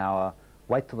off the power,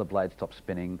 wait till the blade stops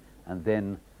spinning, and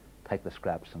then take the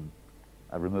scraps and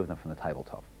remove them from the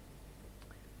tabletop.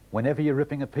 Whenever you're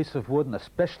ripping a piece of wood, and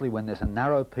especially when there's a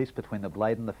narrow piece between the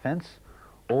blade and the fence,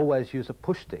 always use a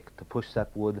push stick to push that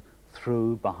wood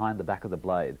through behind the back of the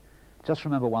blade. Just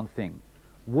remember one thing: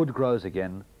 wood grows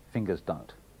again, fingers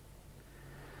don't.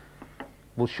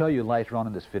 We'll show you later on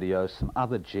in this video some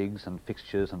other jigs and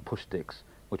fixtures and push sticks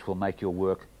which will make your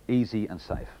work easy and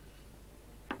safe.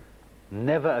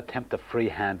 Never attempt a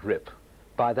freehand rip.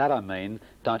 By that I mean,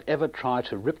 don't ever try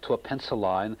to rip to a pencil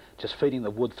line just feeding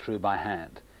the wood through by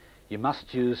hand. You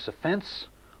must use the fence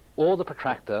or the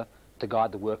protractor to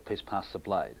guide the workpiece past the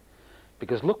blade.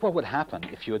 Because look what would happen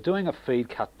if you were doing a feed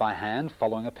cut by hand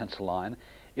following a pencil line.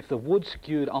 If the wood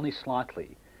skewed only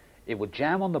slightly, it would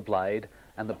jam on the blade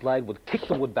and the blade would kick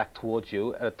the wood back towards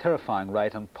you at a terrifying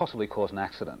rate and possibly cause an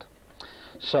accident.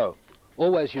 So,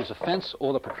 always use a fence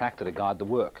or the protractor to guide the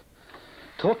work.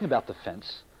 Talking about the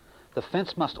fence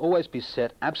must always be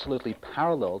set absolutely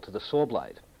parallel to the saw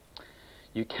blade.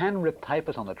 You can rip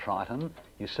tapers on the Triton.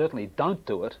 You certainly don't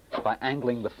do it by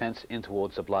angling the fence in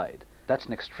towards the blade. That's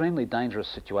an extremely dangerous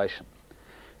situation.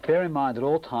 Bear in mind at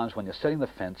all times when you're setting the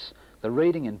fence, the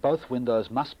reading in both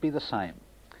windows must be the same.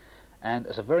 And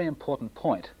as a very important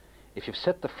point, if you've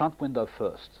set the front window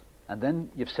first, and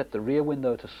then you've set the rear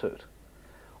window to suit,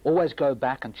 always go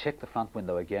back and check the front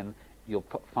window again. You'll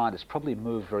find it's probably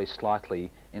moved very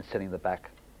slightly in setting the back.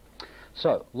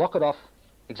 So, lock it off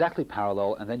exactly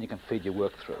parallel, and then you can feed your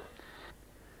work through.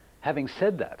 Having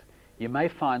said that, you may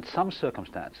find some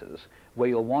circumstances where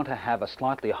you'll want to have a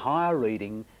slightly higher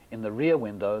reading in the rear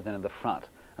window than in the front.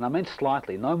 And I mean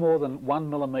slightly, no more than 1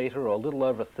 millimetre or a little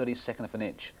over a 32nd of an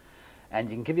inch. And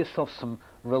you can give yourself some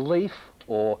relief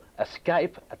or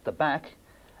escape at the back,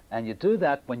 and you do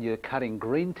that when you're cutting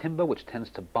green timber, which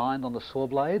tends to bind on the saw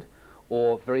blade,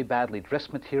 or very badly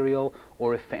dressed material,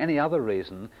 or if for any other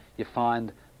reason you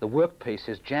find the workpiece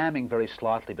is jamming very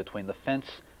slightly between the fence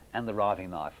and the riving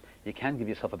knife. You can give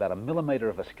yourself about 1 millimetre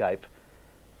of escape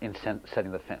in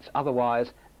setting the fence.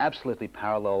 Otherwise, absolutely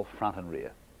parallel front and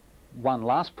rear. One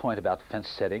last point about fence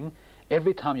setting: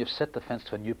 every time you've set the fence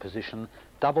to a new position,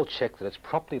 double check that it's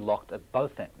properly locked at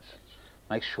both ends.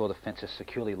 Make sure the fence is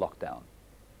securely locked down.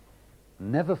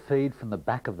 Never feed from the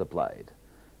back of the blade.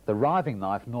 The riving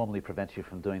knife normally prevents you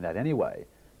from doing that anyway,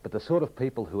 but the sort of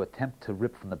people who attempt to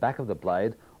rip from the back of the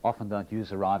blade often don't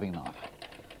use a riving knife.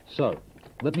 So,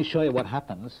 let me show you what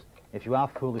happens if you are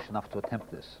foolish enough to attempt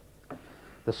this.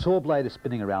 The saw blade is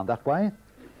spinning around that way.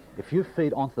 If you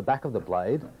feed onto the back of the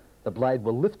blade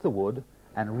will lift the wood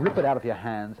and rip it out of your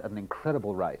hands at an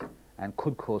incredible rate and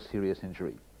could cause serious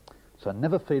injury. So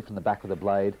never feed from the back of the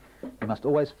blade. You must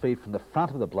always feed from the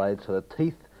front of the blade so the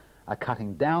teeth are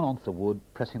cutting down onto the wood,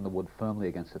 pressing the wood firmly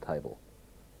against the table.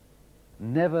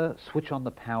 Never switch on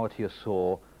the power to your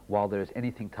saw while there is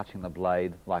anything touching the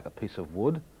blade, like a piece of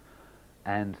wood,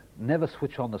 and never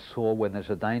switch on the saw when there's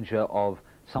a danger of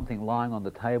something lying on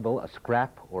the table, a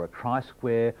scrap or a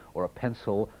tri-square or a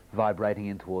pencil vibrating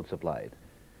in towards the blade.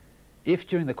 If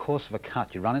during the course of a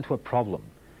cut you run into a problem,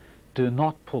 do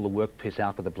not pull the workpiece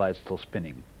out with the blade still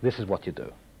spinning. This is what you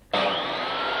do.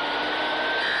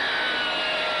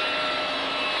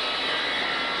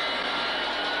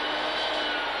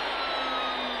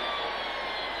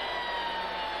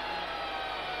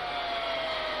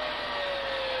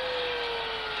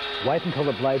 Wait until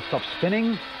the blade stops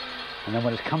spinning, and then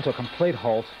when it's come to a complete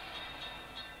halt,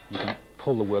 you can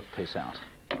pull the workpiece out.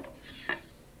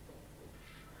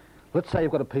 Let's say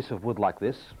you've got a piece of wood like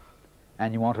this,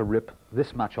 and you want to rip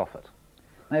this much off it.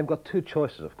 Now you've got two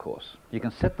choices, of course. You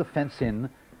can set the fence in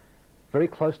very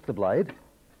close to the blade,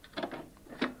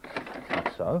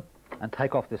 like so, and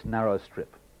take off this narrow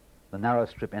strip, the narrow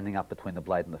strip ending up between the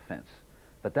blade and the fence.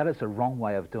 But that is the wrong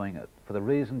way of doing it, for the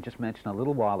reason just mentioned a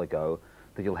little while ago,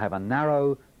 that you'll have a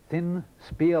narrow, thin,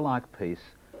 spear-like piece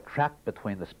trapped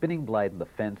between the spinning blade and the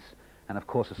fence, and of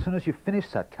course as soon as you finish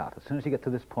that cut, as soon as you get to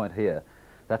this point here,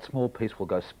 that small piece will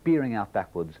go spearing out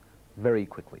backwards very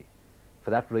quickly.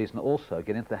 For that reason also,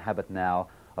 get into the habit now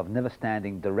of never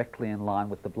standing directly in line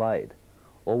with the blade.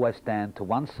 Always stand to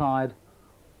one side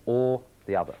or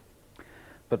the other.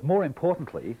 But more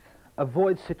importantly,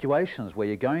 avoid situations where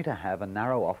you're going to have a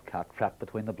narrow offcut trapped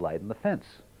between the blade and the fence.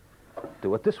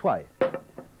 Do it this way.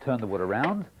 Turn the wood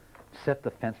around, set the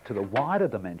fence to the wider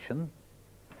dimension,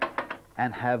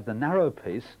 and have the narrow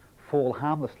piece fall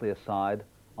harmlessly aside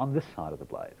on this side of the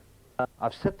blade.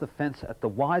 I've set the fence at the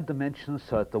wide dimensions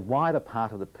so that the wider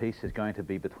part of the piece is going to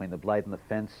be between the blade and the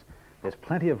fence. There's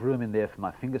plenty of room in there for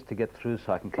my fingers to get through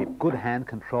so I can keep good hand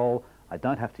control. I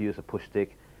don't have to use a push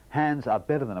stick. Hands are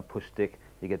better than a push stick.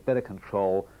 You get better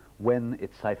control when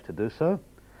it's safe to do so.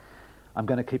 I'm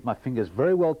going to keep my fingers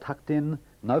very well tucked in,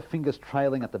 no fingers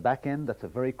trailing at the back end. That's a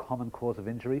very common cause of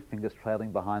injury, fingers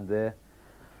trailing behind there.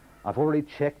 I've already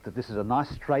checked that this is a nice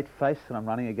straight face that I'm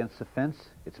running against the fence.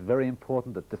 It's very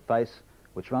important that the face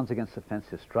which runs against the fence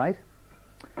is straight.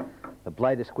 The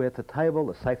blade is square to the table,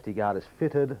 the safety guard is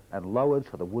fitted and lowered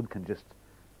so the wood can just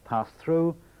pass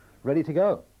through. Ready to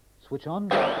go. Switch on.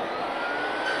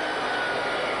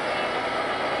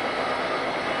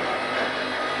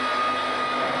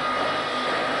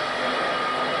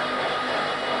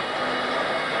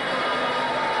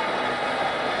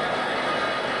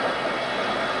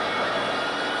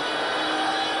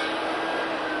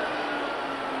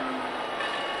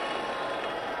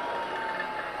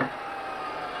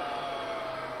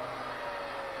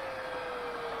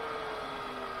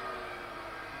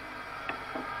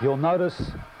 You'll notice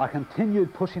I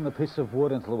continued pushing the piece of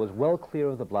wood until it was well clear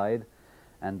of the blade,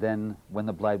 and then when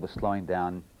the blade was slowing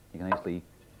down, you can easily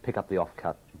pick up the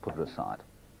offcut and put it aside.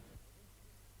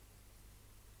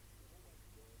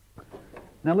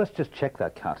 Now let's just check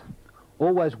that cut.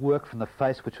 Always work from the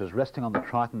face which was resting on the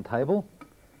Triton table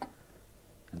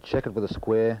and check it with a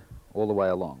square all the way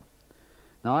along.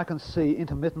 Now I can see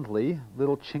intermittently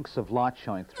little chinks of light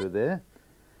showing through there.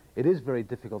 It is very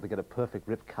difficult to get a perfect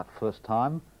rip cut first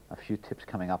time. A few tips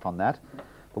coming up on that.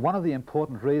 But one of the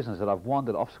important reasons that I've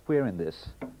wandered off square in this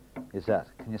is that,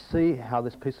 can you see how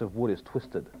this piece of wood is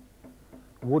twisted?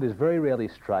 Wood is very rarely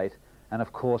straight, and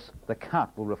of course the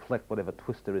cut will reflect whatever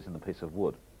twist there is in the piece of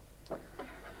wood.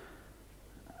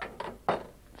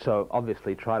 So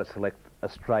obviously try to select a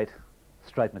straight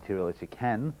material as you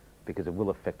can, because it will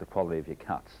affect the quality of your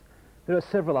cuts. There are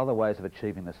several other ways of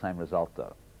achieving the same result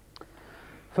though.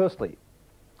 Firstly,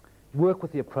 work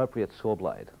with the appropriate saw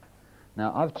blade.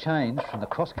 Now I've changed from the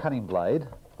cross-cutting blade,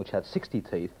 which had 60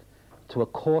 teeth, to a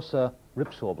coarser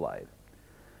ripsaw blade.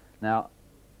 Now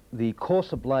the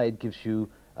coarser blade gives you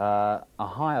a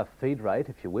higher feed rate,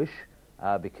 if you wish,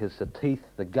 because the teeth,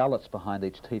 the gullets behind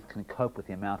each teeth, can cope with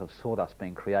the amount of sawdust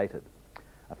being created.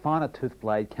 A finer tooth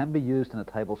blade can be used in a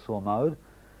table saw mode,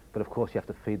 but of course you have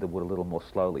to feed the wood a little more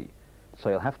slowly. So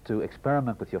you'll have to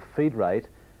experiment with your feed rate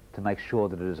to make sure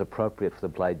that it is appropriate for the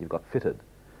blade you've got fitted.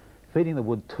 Feeding the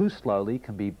wood too slowly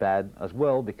can be bad as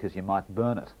well, because you might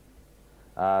burn it.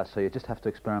 So you just have to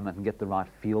experiment and get the right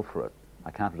feel for it.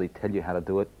 I can't really tell you how to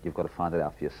do it. You've got to find it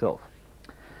out for yourself.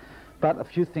 But a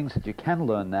few things that you can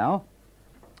learn now.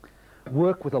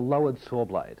 Work with a lowered saw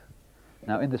blade.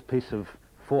 Now in this piece of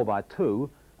 4x2,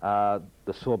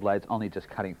 the saw blade's only just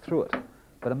cutting through it.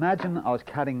 But imagine I was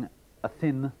cutting a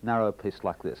thin, narrow piece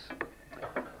like this.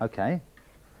 Okay.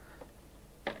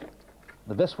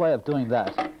 The best way of doing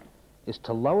that is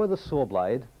to lower the saw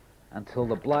blade until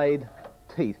the blade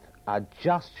teeth are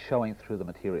just showing through the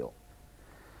material.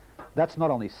 That's not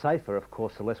only safer, of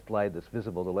course, the less blade that's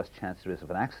visible, the less chance there is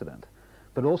of an accident,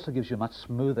 but also gives you a much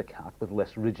smoother cut with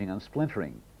less ridging and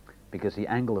splintering, because the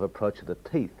angle of approach of the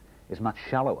teeth is much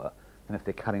shallower than if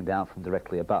they're cutting down from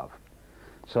directly above.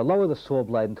 So lower the saw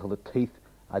blade until the teeth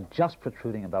are just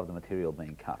protruding above the material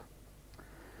being cut.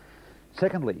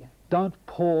 Secondly, don't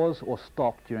pause or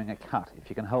stop during a cut if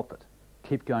you can help it.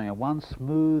 Keep going in one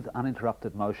smooth,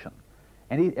 uninterrupted motion.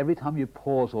 Every time you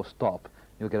pause or stop,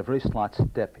 you'll get a very slight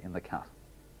step in the cut.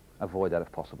 Avoid that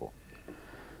if possible.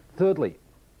 Thirdly,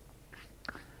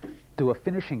 do a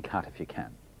finishing cut if you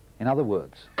can. In other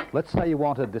words, let's say you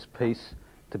wanted this piece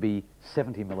to be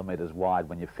 70 millimeters wide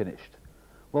when you're finished.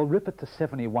 Well, rip it to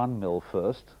 71 mil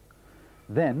first,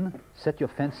 then set your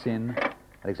fence in at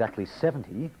exactly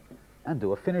 70 and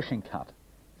do a finishing cut.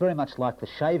 Very much like the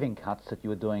shaving cuts that you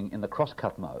were doing in the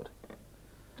cross-cut mode.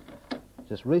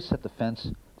 Just reset the fence,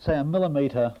 say a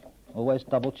millimeter, always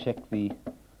double check the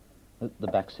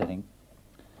back setting,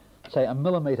 say a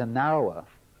millimeter narrower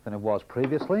than it was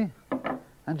previously,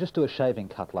 and just do a shaving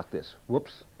cut like this.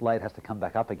 Whoops, blade has to come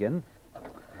back up again.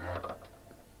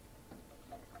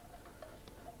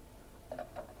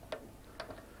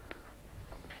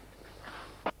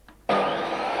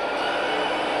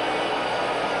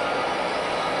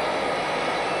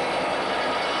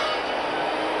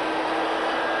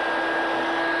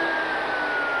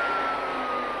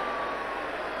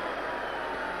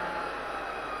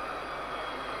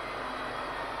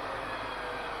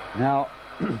 Now,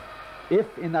 if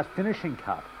in that finishing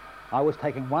cut I was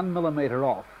taking 1 millimeter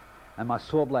off and my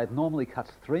saw blade normally cuts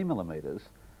 3 millimeters,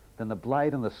 then the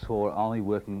blade and the saw are only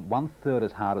working 1/3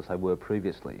 as hard as they were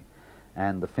previously,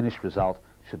 and the finished result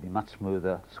should be much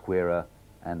smoother, squarer,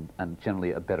 and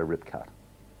generally a better rip cut.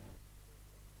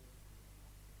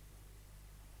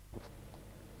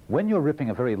 When you're ripping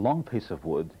a very long piece of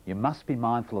wood, you must be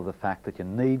mindful of the fact that you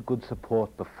need good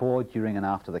support before, during, and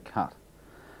after the cut.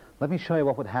 Let me show you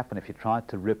what would happen if you tried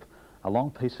to rip a long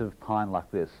piece of pine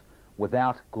like this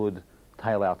without good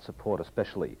tail-out support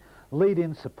especially.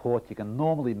 Lead-in support you can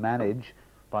normally manage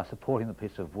by supporting the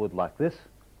piece of wood like this,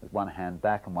 with one hand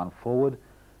back and one forward,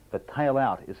 but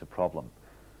tail-out is a problem.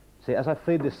 See, as I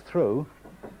feed this through,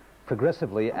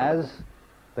 progressively, as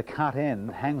the cut end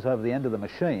hangs over the end of the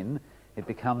machine, it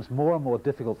becomes more and more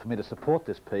difficult for me to support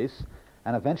this piece,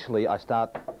 and eventually it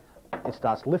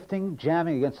starts lifting,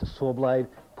 jamming against the saw blade,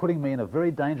 putting me in a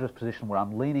very dangerous position where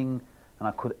I'm leaning and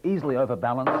I could easily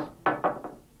overbalance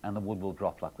and the wood will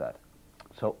drop like that.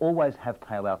 So always have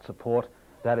tail-out support,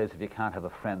 that is if you can't have a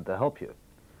friend to help you.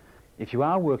 If you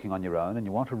are working on your own and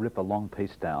you want to rip a long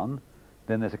piece down,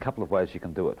 then there's a couple of ways you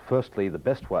can do it. Firstly, the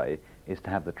best way is to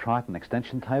have the Triton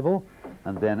extension table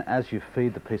and then as you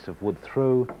feed the piece of wood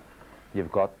through,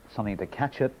 you've got something to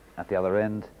catch it at the other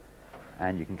end,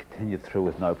 and you can continue through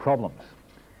with no problems.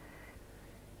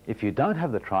 If you don't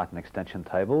have the Triton extension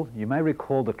table, you may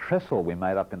recall the trestle we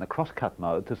made up in the crosscut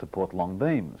mode to support long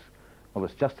beams. Well,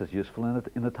 it's just as useful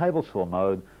in the table saw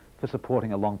mode for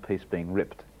supporting a long piece being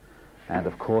ripped. And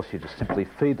of course, you just simply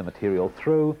feed the material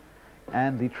through,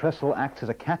 and the trestle acts as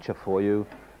a catcher for you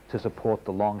to support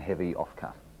the long, heavy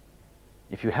offcut.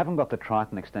 If you haven't got the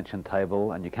Triton extension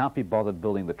table and you can't be bothered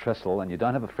building the trestle and you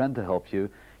don't have a friend to help you,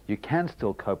 you can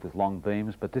still cope with long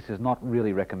beams, but this is not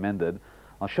really recommended.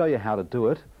 I'll show you how to do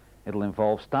it. It'll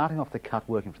involve starting off the cut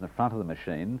working from the front of the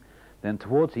machine, then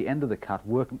towards the end of the cut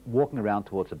walking around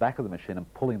towards the back of the machine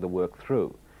and pulling the work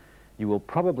through. You will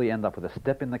probably end up with a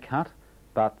step in the cut,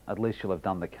 but at least you'll have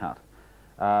done the cut.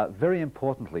 Very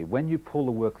importantly, when you pull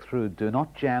the work through, do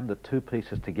not jam the two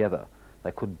pieces together.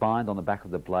 They could bind on the back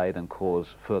of the blade and cause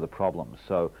further problems.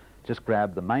 So just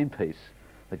grab the main piece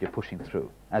that you're pushing through,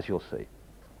 as you'll see.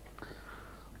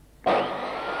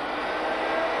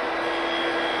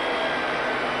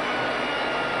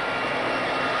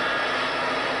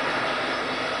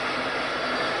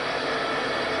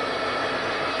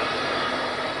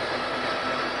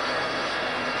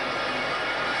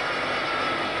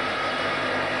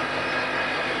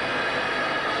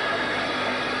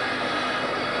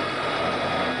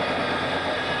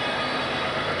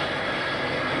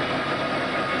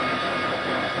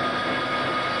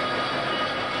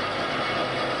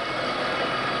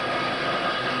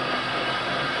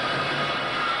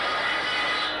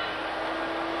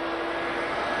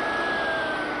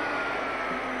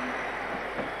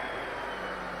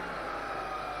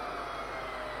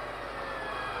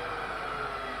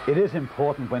 It is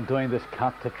important when doing this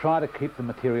cut to try to keep the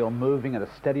material moving at a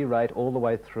steady rate all the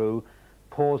way through.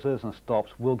 Pauses and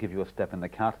stops will give you a step in the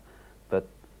cut, but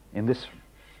in this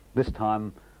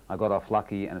time I got off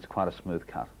lucky and it's quite a smooth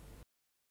cut.